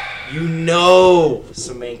 You know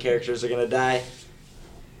some main characters are going to die.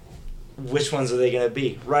 Which ones are they going to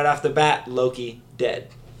be? Right off the bat, Loki, dead.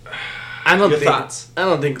 I don't Your think. thoughts? I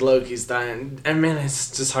don't think Loki's dying. And man,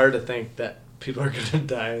 it's just hard to think that people are gonna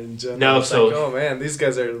die in general. No, It's so- like, oh man, these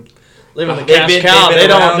guys are living the They've cash been- cow. they've They been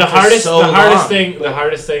don't. around The for hardest, so the hardest long. thing, the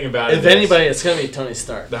hardest thing about it. If is- anybody, it's gonna be Tony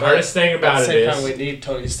Stark. The But hardest thing about at the it same is- time, we need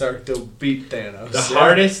Tony Stark to beat Thanos.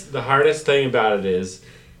 the hardest thing about it is,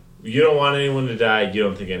 you don't want anyone to die. You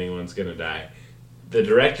don't think anyone's gonna die. The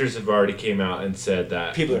directors have already came out and said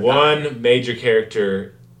that People are one major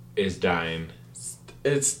character is dying.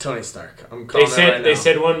 It's Tony Stark. I'm They calling it said right they now.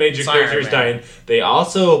 said one major It's character Iron is Man. dying. They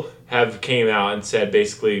also have came out and said,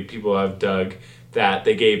 basically, people have dug that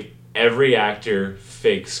they gave every actor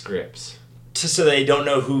fake scripts. So they don't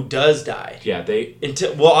know who does die. Yeah, they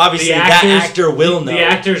Well, obviously that actor will know. The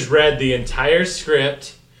actors read the entire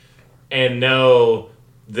script and know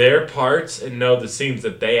their parts and know the scenes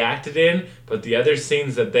that they acted in, but the other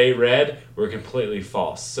scenes that they read were completely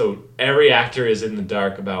false. So every actor is in the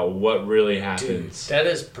dark about what really happens. That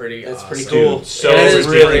is pretty. That's awesome. pretty cool. Dude, so That is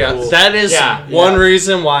really really cool. That is Yeah. one Yeah.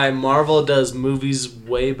 reason why Marvel does movies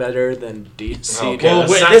way better than DC. Okay. does. Well,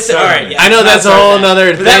 wait, Let's this not all start right. on Yeah, I know let's that's a not whole start that.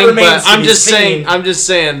 nother But that thing, remains but to I'm be just seen. saying. I'm just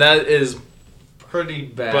saying that is pretty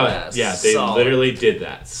badass. But yeah, they Solid. literally did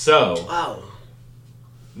that. So Wow.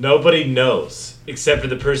 nobody knows except for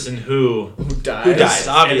the person who Who dies? Who dies? and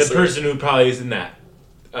the Obviously. person who probably is in that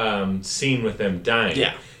scene with them dying.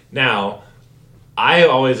 Yeah. Now, I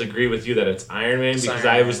always agree with you that it's Iron Man It's because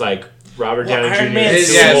Iron I Man. was like, Robert Well, Downey Iron Jr. Man is is-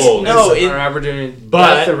 too yes, old. no, It's it- Robert Downey.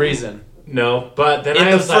 But- That's the reason. No, but then In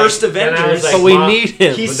I the was first like, then I was Avengers- like, But we Mom- need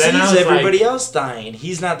him. He But sees then I was everybody like- else dying.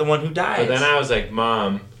 He's not the one who dies. But then I was like,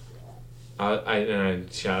 Mom. I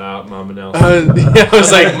shout out Mom and Elsa. I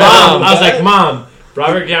was like, Mom. I was like, Mom.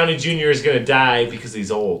 Robert Downey Jr. is gonna die because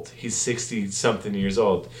he's old. He's 60-something years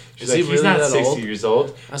old. She's Is he like, he's really not that 60 old? years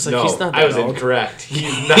old. I was like, no, he's not I that was old. incorrect.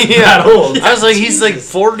 He's not Yeah. that old. I was like, he's like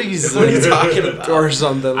 40s. What are you talking about? Or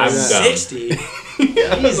something like I'm that. dumb. 60. I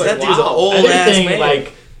Jeez, was like, that dude's an wow. old Another ass thing, man.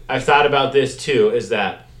 like, I've thought about this too, is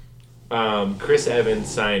that Chris Evans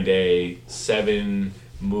signed a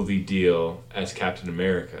 7-movie deal as Captain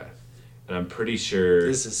America. And I'm pretty sure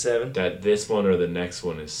This is 7. that this one or the next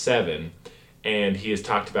one is 7. And he has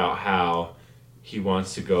talked about how he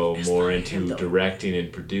wants to go It's more not into him, though. directing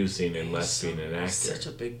and producing and less being an He's actor. such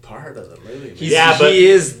a big part of the movie. man. He's- but he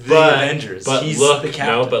is the but- Avengers. But He's look, the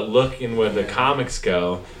captain. but look in where the comics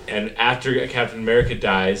go, and after Captain America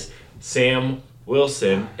dies, Sam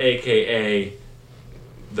Wilson, aka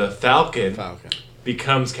the Falcon, Falcon.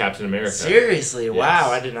 becomes Captain America. Seriously?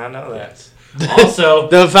 Wow, Yes. I did not know that. Yes. Also,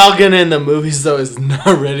 The Falcon in the movies, though, is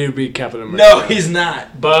not ready to be Captain America. No, he's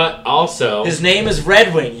not. but also, His name is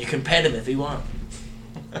Red Wing. You can pet him if you want.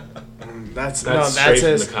 That's straight from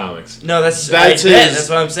his. the comics. No, that's That's I bet, his- That's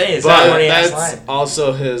what I'm saying. It's But not funny ass that's line.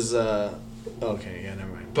 also his. Okay, yeah,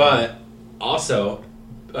 never mind. But also,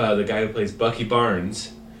 the guy who plays Bucky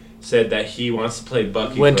Barnes said that he wants to play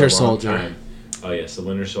Bucky Winter for a long Soldier. time. Oh yes, the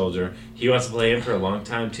Winter Soldier. He wants to play him for a long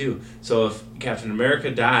time too. So if Captain America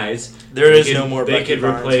dies, There they is could- no more They Bucky could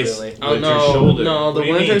Barnes, replace really. Oh Winter no, Soldier. no! What The do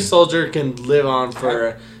you Winter mean? Soldier can live on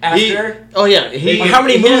for After? Oh yeah, he. How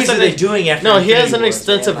many he movies has are an- they doing after? No, he has Infinity an Wars,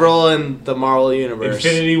 extensive man? role in the Marvel universe.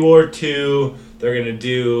 Infinity War 2. They're gonna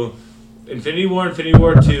do Infinity War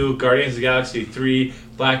 2, Guardians of the Galaxy 3,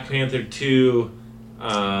 Black Panther 2.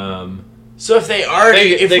 So if they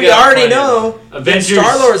already, They if we got already planned. know, Avengers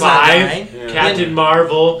Star Lord's not 5, dying. Yeah. Captain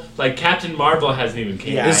Marvel. Like, Captain Marvel hasn't even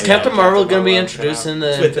came Yeah, out. Is I Captain know, Marvel Captain going to be Marvel introduced came in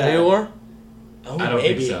out. the With Infinity that. War? Oh, I don't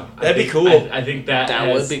maybe. think so. That'd be cool. I think that That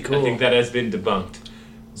has, would be cool. I think that has been debunked.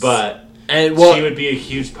 But And she would be a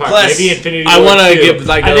huge part. Plus, Maybe Infinity I War wanna 2. give,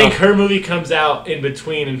 like, I a- think her movie comes out in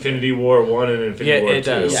between Infinity War 1 and Infinity Yeah, War it 2.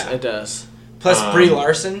 does. Yeah. It does. Plus Um, Brie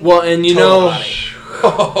Larson. Well, and you Total know, body.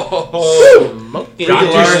 Brie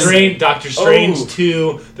Larson. Doctor Strange Oh.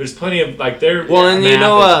 2. There's plenty of like their Well, and math you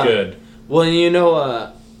know, is good. well, and you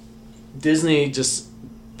know, Disney just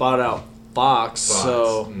bought out Fox,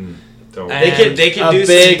 so Don't They can a do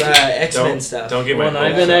big- some X-Men don't stuff. don't get my when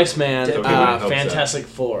I've hopes been up. X-Men, Don't get my hopes up. Fantastic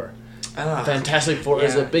Four. Ah. Fantastic Four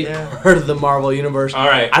is Yeah, a big yeah. part of the Marvel universe. All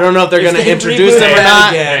right. I don't know if they're If going to they introduce reboot them or that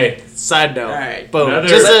not. again. Hey, Side note. All right. Boom.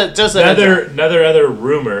 Another- Just a another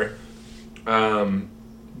rumor.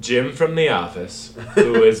 Jim from The Office,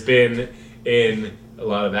 who has been in a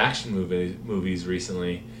lot of action movies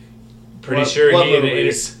recently. Pretty sure what he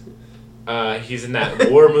movies? he's in that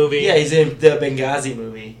war movie. Yeah, he's in the Benghazi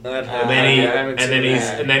movie.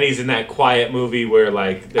 And then he's in that quiet movie where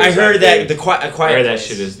like I there's heard big- that A Quiet I heard that Place.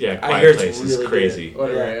 shit is I Quiet heard Place it's is really crazy. good.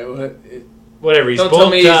 Whatever. Whatever, he's Don't tell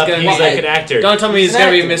bulked me he's up. gonna He's be- like an actor. Don't tell me he's He's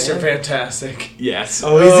going to an be actor, Mr. man. Fantastic. Yes.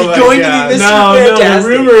 Oh, is my he going God. to be Mr. No, Fantastic? the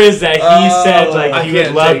rumor is that he said I like he would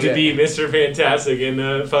can't love take to it. be Mr. Fantastic in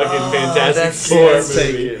the fucking Oh, Fantastic that's- Four that's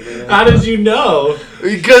movie. man. How did you know?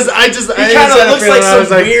 Because I just He kind of looks like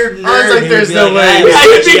some weird nerd. I was like, who'd there's be no like, way. "Ah, I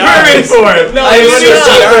could be stretchy arms." perfect for him. No, I he would would be just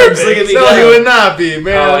so see arms. perfect. Look at me No, go. he would not be,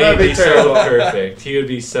 man. Oh, That'd he'd be be so terrible. perfect. He would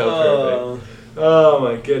be so perfect. Oh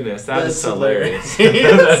my goodness, that is That's hilarious.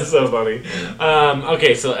 hilarious. That's so funny.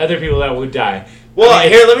 Okay, so other people that would die. Well, I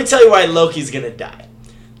mean, here, let me tell you why Loki's gonna die.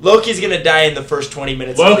 Loki's gonna die in the first 20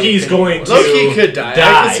 minutes. of Loki's Infinity going War. to Loki could die. I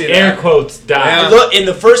can see Air that. quotes die. Yeah. Look, in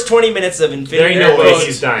the first 20 minutes of Infinity There ain't no War, way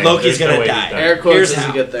he's dying. Loki's There's no gonna way he's die. dying. Air quotes Here's is how.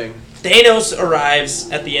 a good thing. Thanos arrives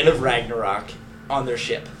at the end of Ragnarok on their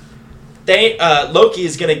ship. Loki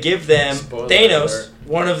is gonna give them Spoiler Thanos alert.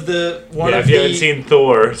 one of the If you haven't seen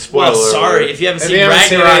Thor, spoiler. Well, sorry, alert. if you haven't If seen you haven't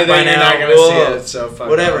seen Ragnarok by anything, you're now, not gonna see whoa. it. So fuck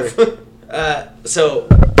Whatever. off. So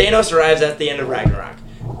Thanos arrives at the end of Ragnarok.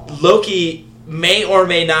 Loki may or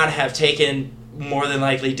may not have taken, more than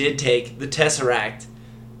likely did take, the Tesseract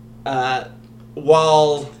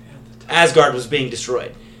while Asgard was being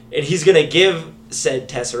destroyed. And he's going to give said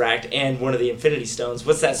Tesseract and one of the Infinity Stones.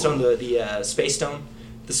 What's that stone? The Space Stone?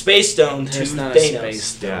 The Space Stone to There's not a Thanos.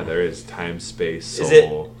 space. Yeah, there is time, space, soul. Is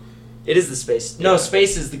it- It is the Space. No, Yeah.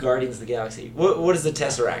 Space is the Guardians of the Galaxy. What is the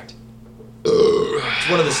Tesseract? It's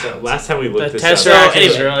one of the stones. Last time we The looked this Tesseract up. So,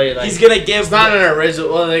 is anyway, really like. he's going to give... It's not an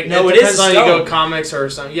original. Well, like, No, it it is depends on you stone. go comics or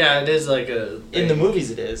something. Yeah, it is like a. In the movies,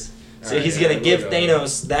 it is. So Alright, he's yeah, gonna give we'll go.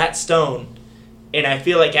 Thanos that stone, and I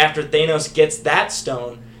feel like after Thanos gets that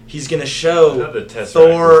stone, he's gonna show Another Tesseract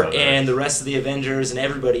Thor is on and Earth. the rest of the Avengers and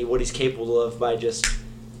everybody what he's capable of by just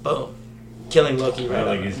boom, killing Loki I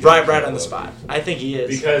think he's right gonna on kill the Loki. spot. I think he is.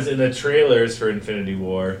 Because in the trailers for Infinity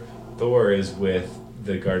War, Thor is with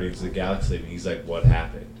the Guardians of the Galaxy, and he's like, "What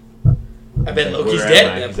happened?" I bet He's like, Loki's "Where dead am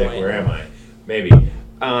I?" at that He's point. like, "Where am I?" Maybe.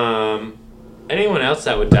 Anyone else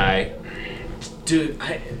that would die? Dude,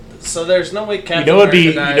 so there's no way Captain know what'd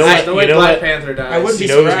be- America dies. you know what- There's no way you know Black what- Panther dies. I wouldn't be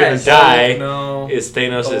You know who's gonna surprised. die? No. Is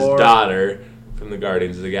Thanos' Thor. daughter from the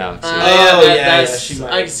Guardians of the Galaxy? Oh, yeah, that's, she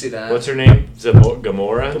might. I can see that. What's her name?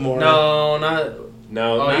 Gamora? Gamora. No, not.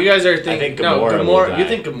 No. Oh, not- you guys are I thinking. think No, Gamora will Gamora. die. You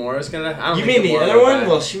think Gamora's gonna? I don't You think mean the Gamora other will one? die.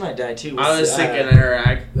 Well, she might die too. I was thinking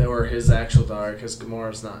or his actual daughter, because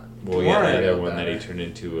Gamora's not. Well, yeah, Gamora the other will one that he die. turned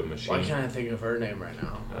into a machine. Why can't I think of her name right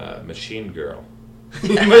now? Machine Girl.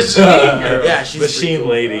 Machine Girl. Yeah, she's Machine pretty cool.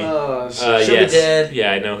 Lady. Oh, she'll be Yes. dead.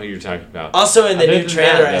 Yeah, I know who you're talking about. Also, in the Other new than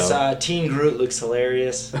trailer that, I though- saw, Teen Groot looks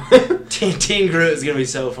hilarious. Teen Groot is gonna be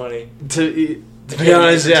so funny. to To be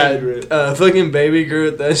honest, Teen yeah, Groot. fucking Baby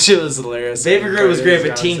Groot, that shit was hilarious. Baby Groot was great, but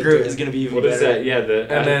Guardians Teen of the Groot Galaxy is gonna be even What better. is that? Yeah,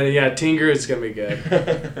 And then, Teen Groot's gonna be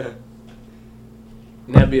good.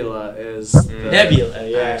 Nebula is the Nebula,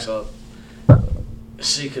 yeah. actual.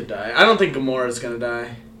 She could die. I don't think Gamora's gonna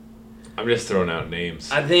die. I'm just throwing out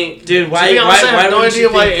names. I think, Dude, to why- be honest, why- I why have no wouldn't you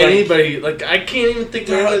idea why think, like- anybody, like, I can't even think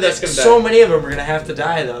of anybody that's gonna die. So many of them are gonna have to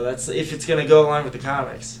die though. That's if it's gonna go along with the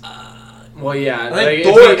comics. Well, yeah, I like, think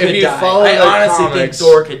if Thor you- could if you die. follow I the honestly comics,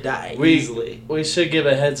 think Thor could die we- easily. We should give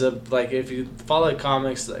a heads up, like, if you follow the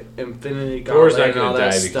comics, like, Infinity Thor's Gauntlet not and all going to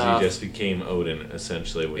that die because stuff. he just became Odin,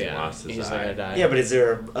 essentially, when he Yeah, lost his he's not eye. gonna die. Yeah, but is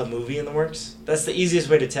there a movie in the works? That's the easiest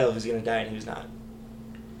way to tell who's gonna die and who's not.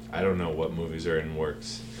 I don't know what movies are in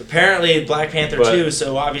works. Apparently, Black Panther But 2,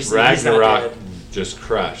 so obviously he's not Ragnarok dead. just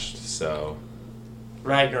crushed, so...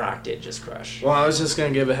 Ragnarok did just crush. Well, I was just gonna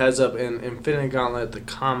give a heads up. In Infinity Gauntlet, the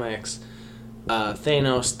comics,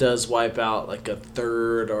 Thanos does wipe out like a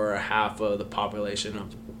third or a half of the population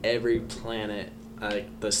of every planet,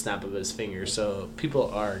 like the snap of his finger. So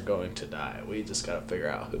people are going to die. We just gotta figure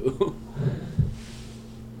out who.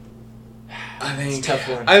 I think It's a tough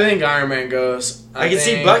one. I think Iron Man goes. I can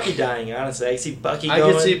see think- Bucky dying, honestly. I can see Bucky I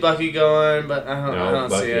going. can see Bucky going, but I No, don't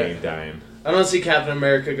Bucky see it. ain't dying. I don't see Captain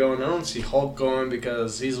America going. I don't see Hulk going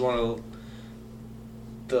because he's one of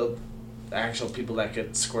the actual people that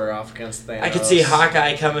could square off against Thanos. I could see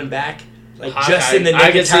Hawkeye coming back. Like, Hawkeye- just in the nick I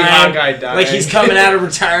of could see time. Hawkeye dying. Like, he's coming out of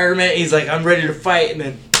retirement. He's like, I'm ready to fight. And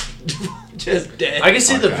then just dead. I can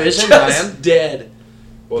see the Hawkeye. Vision just dying dead.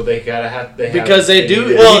 Well, they gotta have... because they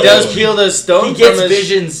do. Well, he does he- peel the stone he gets from his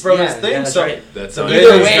Visions from yeah, his thing. yeah, that's so right. That's the on Either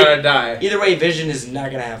Vision's way- gonna die. Either way, Vision is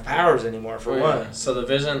not going to have powers anymore, for one. So the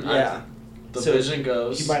Vision. Yeah. The So Vision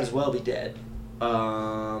goes. He might as well be dead.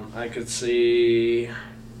 I could see.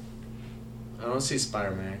 I don't see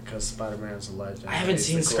Spider-Man because Spider-Man's a legend. I haven't He's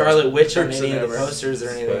seen the coolest Scarlet Witch on person any of the ever. posters or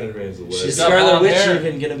anything. Spider-Man's a She's Is legend. got Scarlet blonde Witch hair.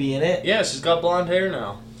 even going to be in it? Yeah, she's got blonde hair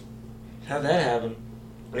now. How'd that happen?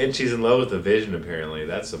 And she's in love with the Vision, apparently.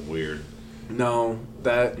 That's some weird... No,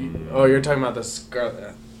 that. Mm. Oh, you're talking about the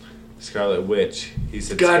Scarlet. Scarlet Witch. He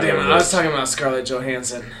said God damn it! Scarlet I was Witch. talking about Scarlett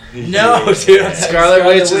Johansson. No, dude. I'm Scarlet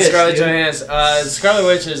Witch and Scarlett dude. Johansson. Scarlet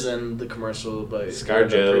Witch is in the commercial, but ScarJo.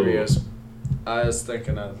 the previous. I was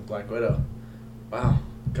thinking of Black Widow. Wow,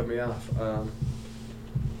 cut me off.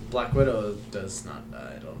 Black Widow does not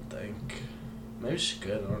die. I don't think. Maybe she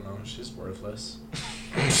could. I don't know. She's worthless.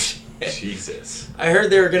 Jesus. I heard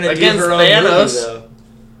they were gonna do Against her own Thanos. movie though.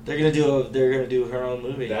 They're gonna do her own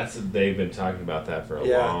movie. They've been talking about that for a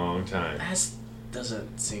Yeah. long time. That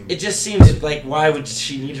doesn't seem. It just seems like why would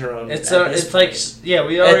she need her own? It's at this it's like point? yeah,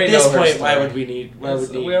 we already at this know her point, story. why would we need? Why would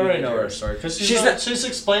we already need know her story because She's she's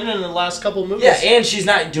explained it in the last couple movies. Yeah, and she's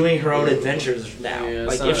not doing her own adventures now. Yeah, it's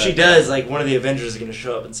like not if she that does, like one of the Avengers is gonna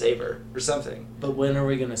show up and save her or something. But when are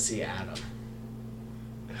we gonna see Adam?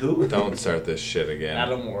 Who? Don't start this shit again.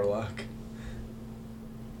 Adam Warlock.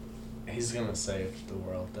 He's gonna save the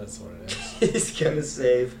world. That's what it is. He's gonna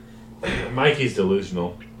save. Mikey's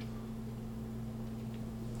delusional.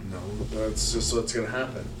 No, that's just what's gonna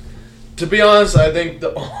happen. To be honest, I think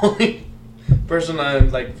the only person I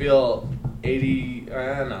like feel 80.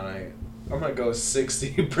 I'm gonna go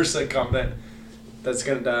 60% confident that's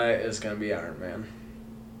gonna die is gonna be Iron Man.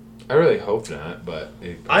 I really hope not, but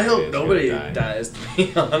it I probably hope is gonna nobody die. dies. To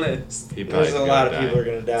be honest, He probably There's is a gonna lot of die. people are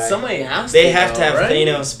gonna die. somebody has. They to have to though, have right?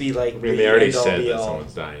 Thanos be like. I mean, they already the end-all, said that be-all.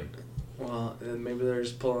 someone's dying. Well, then maybe they're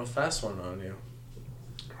just pulling a fast one on you.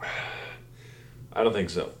 I don't think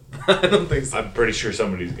so. I don't think so. I'm pretty sure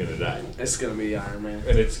somebody's gonna die, It's gonna be Iron Man.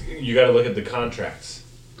 and you got to look at the contracts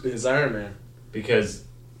It's Iron Man. because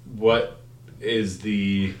what is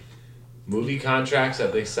the movie contracts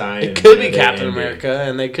that they sign? It and could when be they Captain ended? America,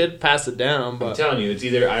 and they could pass it down, I'm but telling you, it's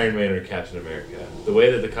either Iron Man or Captain America. The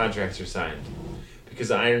way that the contracts are signed,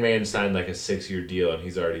 because Iron Man signed like a 6-year deal, and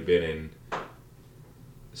he's already been in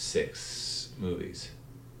 6 movies.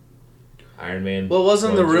 Iron Man. well,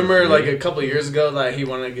 wasn't the 1, 2, rumor 3. like a couple years ago that he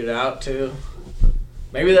wanted to get out too?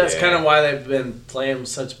 Maybe that's Yeah. kind of why they've been playing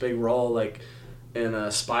such a big role, like in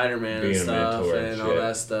Spider-Man and Being a stuff mentor and and all shit.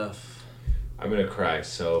 that stuff. I'm gonna cry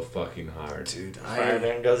so fucking hard, Dude, Iron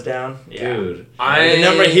Man goes down. Yeah. dude. The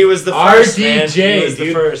number he was the first. Man. RDJ, He was the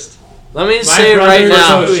dude. first. let me My say brother, right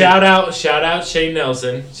now. so shout out Shane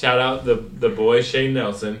Nelson. Shout out the boy Shane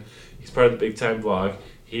Nelson. He's part of the Big Time Vlog.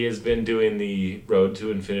 He has been doing the Road to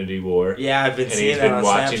Infinity War. Yeah, I've been And seeing he's that been on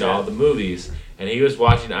watching Snapchat. all the movies. And he was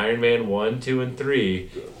watching Iron Man 1, 2, and 3.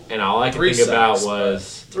 And all I could 3 think about sucks,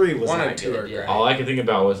 was... 3 was 1 not and 2 good, are yeah. great. All I could think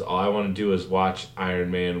about was all I want to do is watch Iron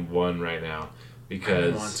Man 1 right now.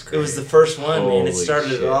 because It was the first one, man. holy It started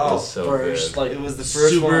shit, it all. was so First, good. like, It was the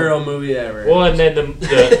first superhero movie ever. Well, and then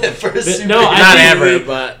the First the- super- no, I not think ever, we-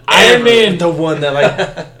 but Iron ever. Man- the one that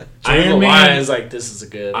like Iron Man is like, this is a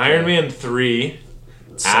good Iron Man 3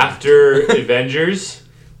 after Avengers,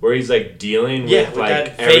 where he's like dealing Yeah, with with like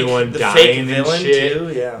that fake- everyone the dying fake and villain, shit.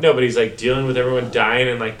 too, yeah. No, but he's like dealing with everyone dying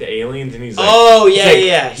and like the aliens, and he's like, Oh, he's yeah, like-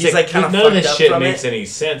 yeah. He's like kind of none of fucked this up shit from makes it. any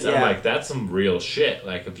sense. I'm Yeah. like, that's some real shit.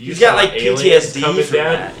 Like if you He's got, saw like, aliens PTSD coming from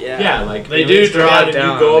down, that, yeah. like They aliens do come drop down and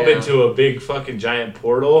down, you go up yeah. into a big fucking giant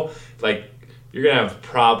portal, like. You're gonna have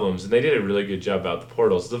problems, and they did a really good job about the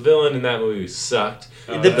portals. The villain in that movie sucked.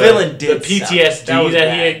 The villain did The PTSD suck. That was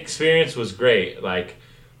that he bad. experienced was great. Like,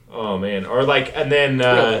 oh man, or like, and then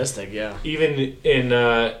realistic, yeah. even in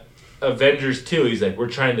Avengers 2, he's like, we're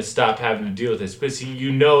trying to stop having to deal with this because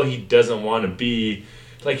he doesn't want to be.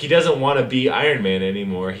 Like, he doesn't want to be Iron Man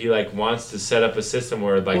anymore. He, like, wants to set up a system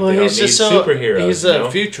where, like, they don't need superheroes. He's you a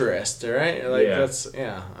know? futurist, right? Like,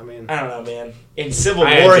 Yeah. I mean, I don't know, man. In Civil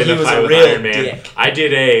I War, he was identify a with real Iron Man. dick. I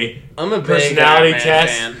did a I'm a big personality Iron Man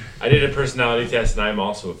test. fan. I did a personality test, and I'm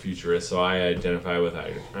also a futurist, so I identify with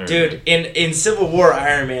Iron Man. Dude, in Civil War,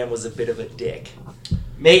 Iron Man was a bit of a dick.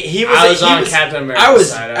 He I was on Captain America's I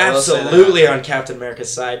was side, I will say that. absolutely on Captain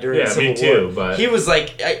America's side during Yeah, Civil me too, War. but- He was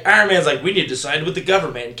like, Iron Man's like, we need to side with the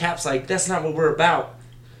government. And Cap's like, that's not what we're about.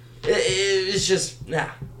 It's just, nah.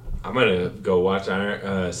 I'm gonna go watch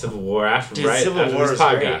Civil War after Dude, right Civil after War this is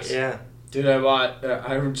podcast. great. Yeah. Dude,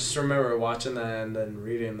 I just remember watching that and then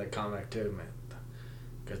reading the comic too, man.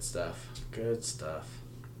 Good stuff. Good stuff.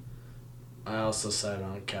 I also side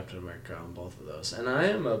on Captain America on both of those. And I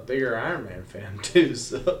am a bigger Iron Man fan too,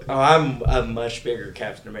 so. Oh, I'm a much bigger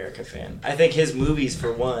Captain America fan. I think his movies,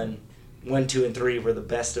 for 1, 2, and 3 were the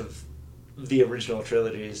best of the original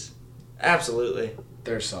trilogies. Absolutely.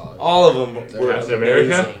 They're solid. All of them were Captain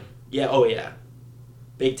amazing. America? Yeah, oh yeah.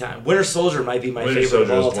 Big time. Winter Soldier might be my Winter favorite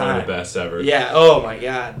Soldier of all is one of time. the best ever. Yeah, oh my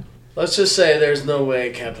god. Let's just say there's no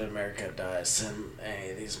way Captain America dies in any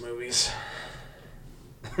of these movies.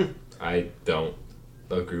 I don't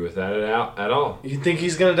agree with that at all. You think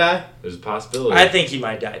he's gonna die? There's a possibility. I think he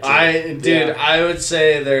might die too. Yeah. I would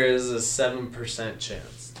say there is a 7%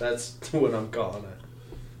 chance. That's what I'm calling it.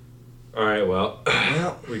 All right, well,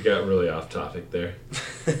 Well. we got really off topic there,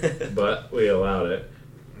 but we allowed it.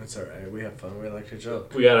 That's alright. We have fun. We like to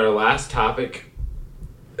joke. We got our last topic.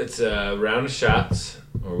 It's a round of shots,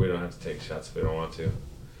 or we don't have to take shots if we don't want to.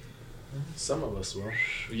 Some of us will.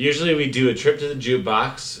 Usually we do a trip to the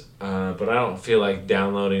jukebox, but I don't feel like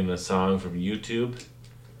downloading a song from YouTube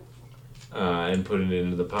and putting it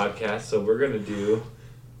into the podcast, so we're going to do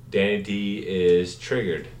Danny D is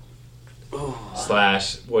Triggered. /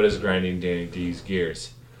 what is grinding Danny D's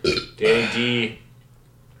gears. Danny D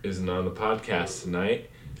isn't on the podcast tonight.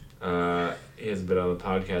 He hasn't been on the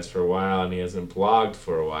podcast for a while, and he hasn't blogged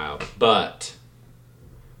for a while. But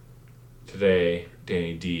today,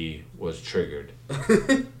 Danny D was triggered.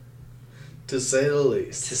 To say the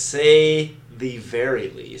least. To say the very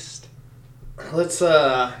least. Let's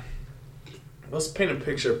paint a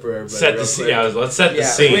picture for everybody. Set the real scene. quick. Yeah, let's set the Yeah,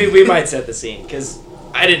 scene. we might set the scene, because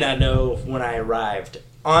I did not know when I arrived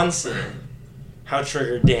on scene how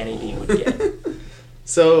triggered Danny D would get.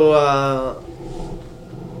 So, a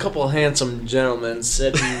couple handsome gentlemen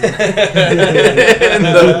sitting in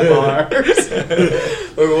the bars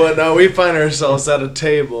or whatnot. We find ourselves at a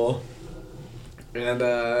table, and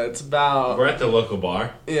it's about We're at the local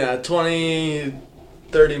bar. 20,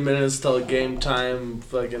 30 minutes till game time.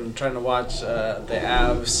 Fucking trying to watch the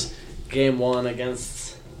Avs game 1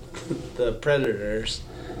 against the Predators,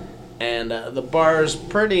 and the bar's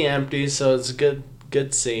pretty empty, so it's a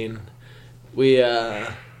good scene. We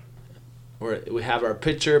have our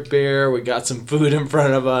pitcher of beer. We got some food in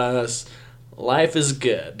front of us. Life is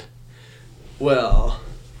good. Well,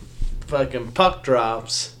 fucking puck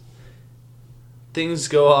drops. Things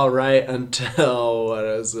go all right until what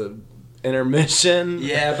is it? Intermission.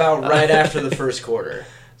 Yeah, about right after the first quarter.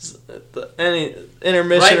 Any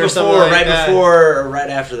intermission or something Right that. before or right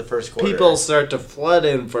after the first quarter. People start to flood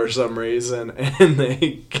in for some reason, and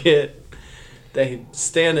they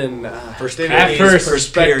stand in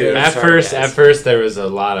perspective. period. At Sorry, first, guys. there was a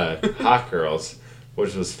lot of hot girls,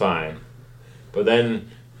 which was fine. But then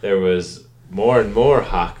there was more and more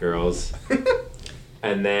hot girls,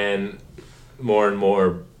 and then more and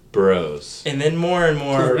more bros. And then more and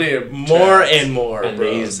more, Yeah, more chats. and more And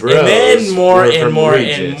bros. these bros and then more were and from more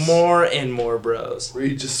Regis. and more and more bros.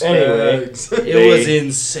 Regis Anyway. Spags. It was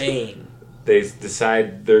insane. They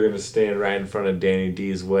decide they're going to stand right in front of Danny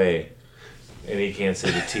D's way, and he can't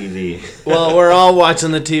see the TV. Well, we're all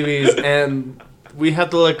watching the TVs, and we have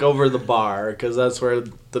to look over the bar because that's where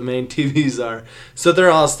the main TVs are. So they're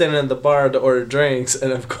all standing at the bar to order drinks,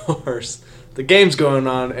 and of course, the game's going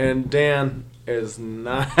on, and Dan is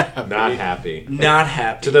not happy. Not happy. Not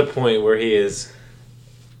happy. To the point where he is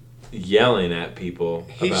yelling at people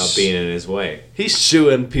about being in his way. He's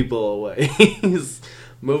shooing people away. He's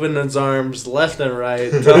moving his arms left and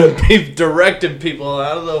right, directing people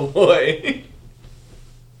out of the way.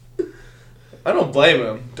 I don't blame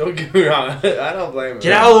him. Don't get me wrong. I don't blame him.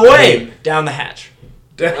 Get out of the way! Down the hatch.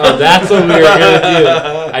 Oh, that's what we were going to do.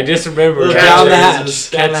 I just remembered. Down the hatch.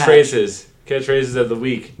 Catchphrases. Catchphrases of the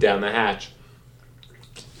week. Down the hatch.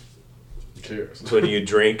 Cheers. It's when you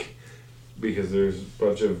drink because there's a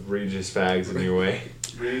bunch of Regis fags in your way.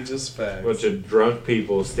 Regis fags. A bunch of drunk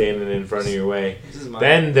people standing in front of your way. This is mine.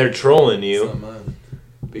 Then they're trolling It's you not mine.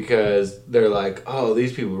 because they're like, oh,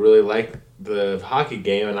 these people really like the hockey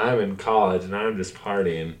game and I'm in college and I'm just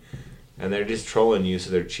partying. And they're just trolling you, so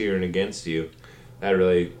they're cheering against you. That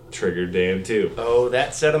really triggered Dan, too. Oh,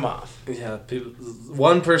 that set him off. Yeah, people.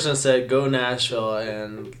 One person said go Nashville,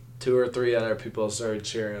 and 2 or 3 other people started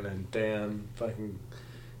cheering, and Dan fucking.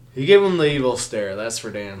 He gave him the evil stare. That's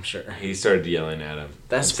for damn sure. He started yelling at him.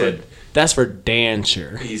 That's and That's for Dan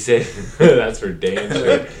sure. He said, that's for Dan,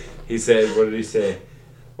 sure. He said, what did he say?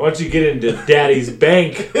 Why don't you get into Daddy's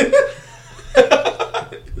bank?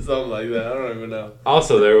 Something like that. I don't even know.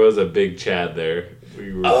 Also, there was a big Chad there.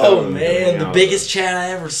 We were Oh, hanging man, the out biggest with Chad I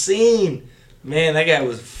ever seen. Man, that guy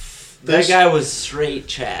was... That guy was straight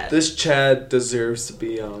Chad. This Chad deserves to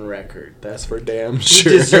be on record. That's for damn He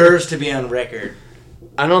sure. deserves to be on record.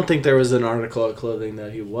 I don't think there was an article of clothing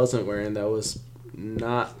that he wasn't wearing that was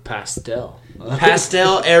not pastel.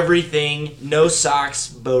 Pastel everything, no socks,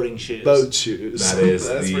 boating shoes. Boat shoes. That is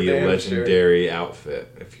That's for the damn legendary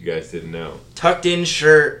outfit, if you guys didn't know. Tucked in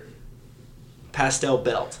shirt, pastel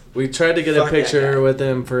belt. We tried to get Fuck a that picture guy. with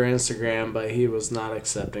him for Instagram, but he was not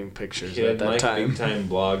accepting pictures He at had that time.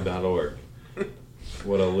 MikeBigTimeBlog.org.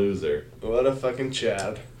 What a loser. What a fucking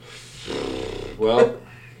Chad. Well,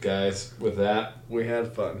 guys, with that, We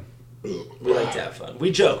had fun. We like to have fun.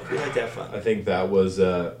 We joke. We like to have fun. I think that was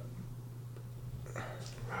it.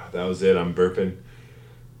 I'm burping.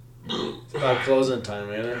 It's about closing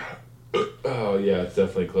time, ain't it? Oh, yeah, it's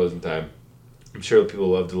definitely closing time. I'm sure people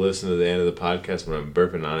love to listen to the end of the podcast when I'm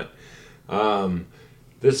burping on it.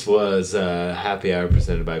 This was Happy Hour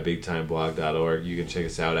presented by BigTimeBlog.org. You can check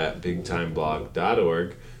us out at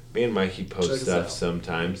BigTimeBlog.org. Me and Mikey Check post us stuff out.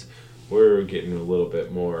 sometimes. We're getting a little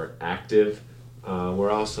bit more active. We're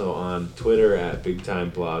also on Twitter at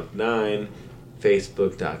BigTimeBlog9,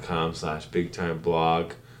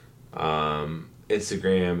 Facebook.com/BigTimeBlog.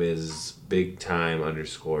 Instagram is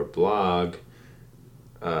BigTime_blog.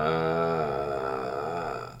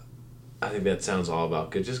 I think that sounds all about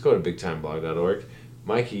good. Just go to BigTimeBlog.org.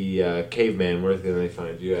 Mikey, Caveman, where can they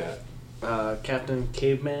find you at? Captain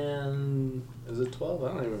Caveman. Is it 12? I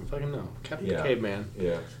don't even fucking know. Captain Yeah. Caveman.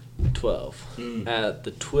 Yeah. 12. At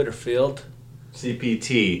the Twitter field.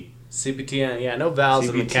 CPT. CPTN. Yeah, no vowels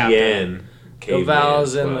in the captain. CPTN. No Caveman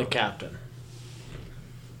vowels as in well. the captain.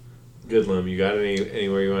 Goodlum, you got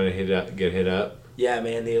anywhere you want to get hit up? Yeah,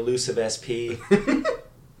 man, the elusive SP.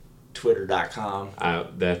 Twitter.com.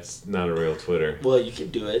 That's not a real Twitter. Well, you can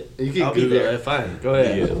do it. You can I'll be Google there. it. Fine. Go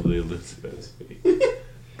ahead. Yeah, the elusive SP. It's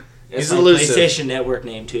He's my elusive. PlayStation Network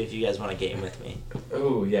name, too, if you guys want to game with me.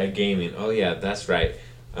 Oh, yeah, gaming. Oh, yeah, that's right.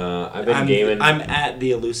 I've been gaming. I'm at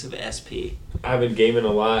the elusive SP. I've been gaming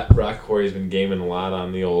a lot. Rock Quarry's been gaming a lot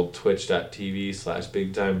on the old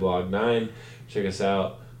twitch.tv/BigTimeBlog9. Check us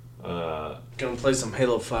out. Gonna play some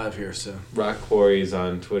Halo 5 here soon. Rock Quarry's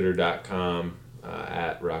on Twitter.com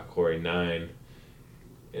at RockQuarry9.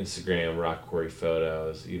 Instagram, Rock Quarry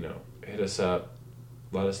Photos. You know, hit us up.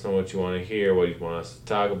 Let us know what you want to hear, what you want us to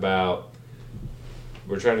talk about.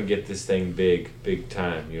 We're trying to get this thing big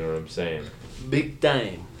time. You know what I'm saying? Big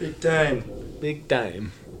time. Big time. Big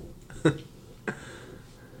time. All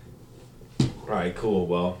right, cool.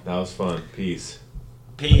 Well, that was fun. Peace.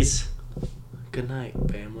 Peace. Good night,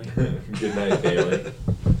 family. Good night, family.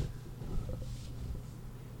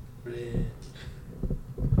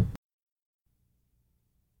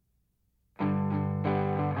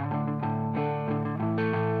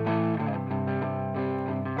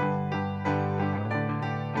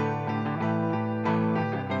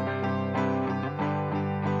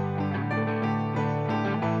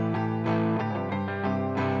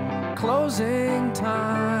 Closing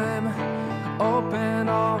time. Open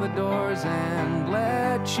all the doors and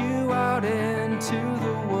let you out into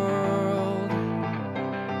the world.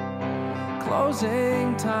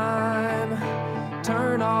 Closing time.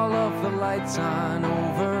 Turn all of the lights on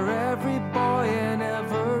over every boy and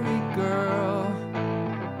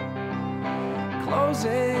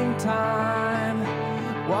closing time.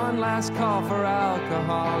 One last call for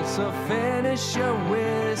alcohol, so finish your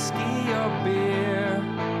whiskey or beer.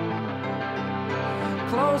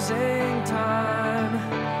 Closing time.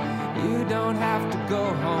 You don't have to go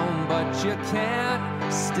home, but you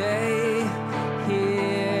can't stay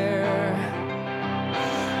here.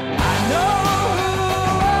 I know who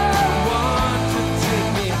I want to take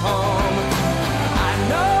me home. I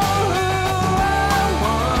know who I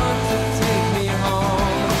want to take me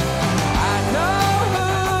home. I know who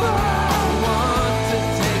I want to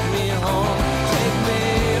take me home. Take me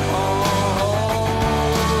home.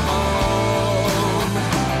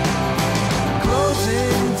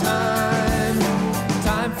 Closing time.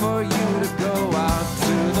 Time for you to go out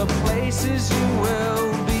to the places you will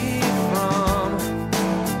be from.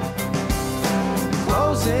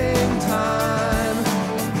 Closing time.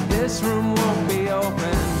 This room won't be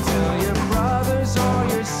open till your brothers or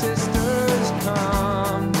your sisters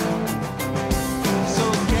come. So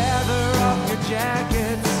gather up your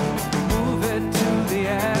jackets, move it to the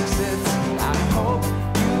exits. I hope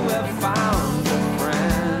you have found a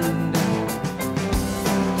friend.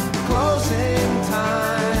 Closing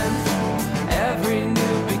time. Every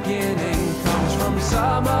new beginning comes from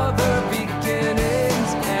some other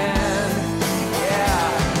beginning's end. Yeah.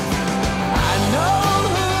 I know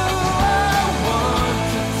who I want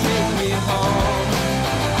to take me home.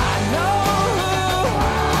 I know who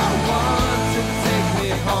I want to take me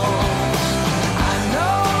home. I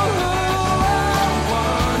know who I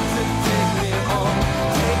want to take me home.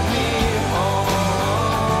 Take me home.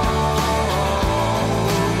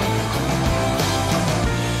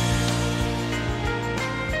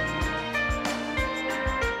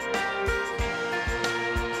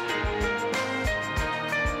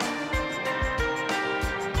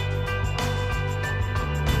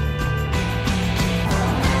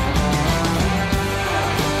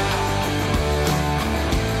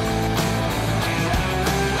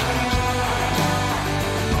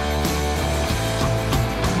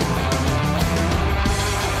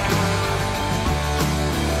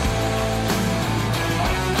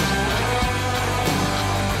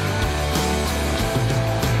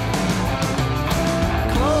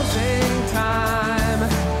 Closing time.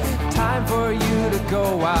 Time for you to go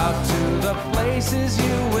out to the places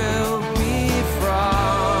you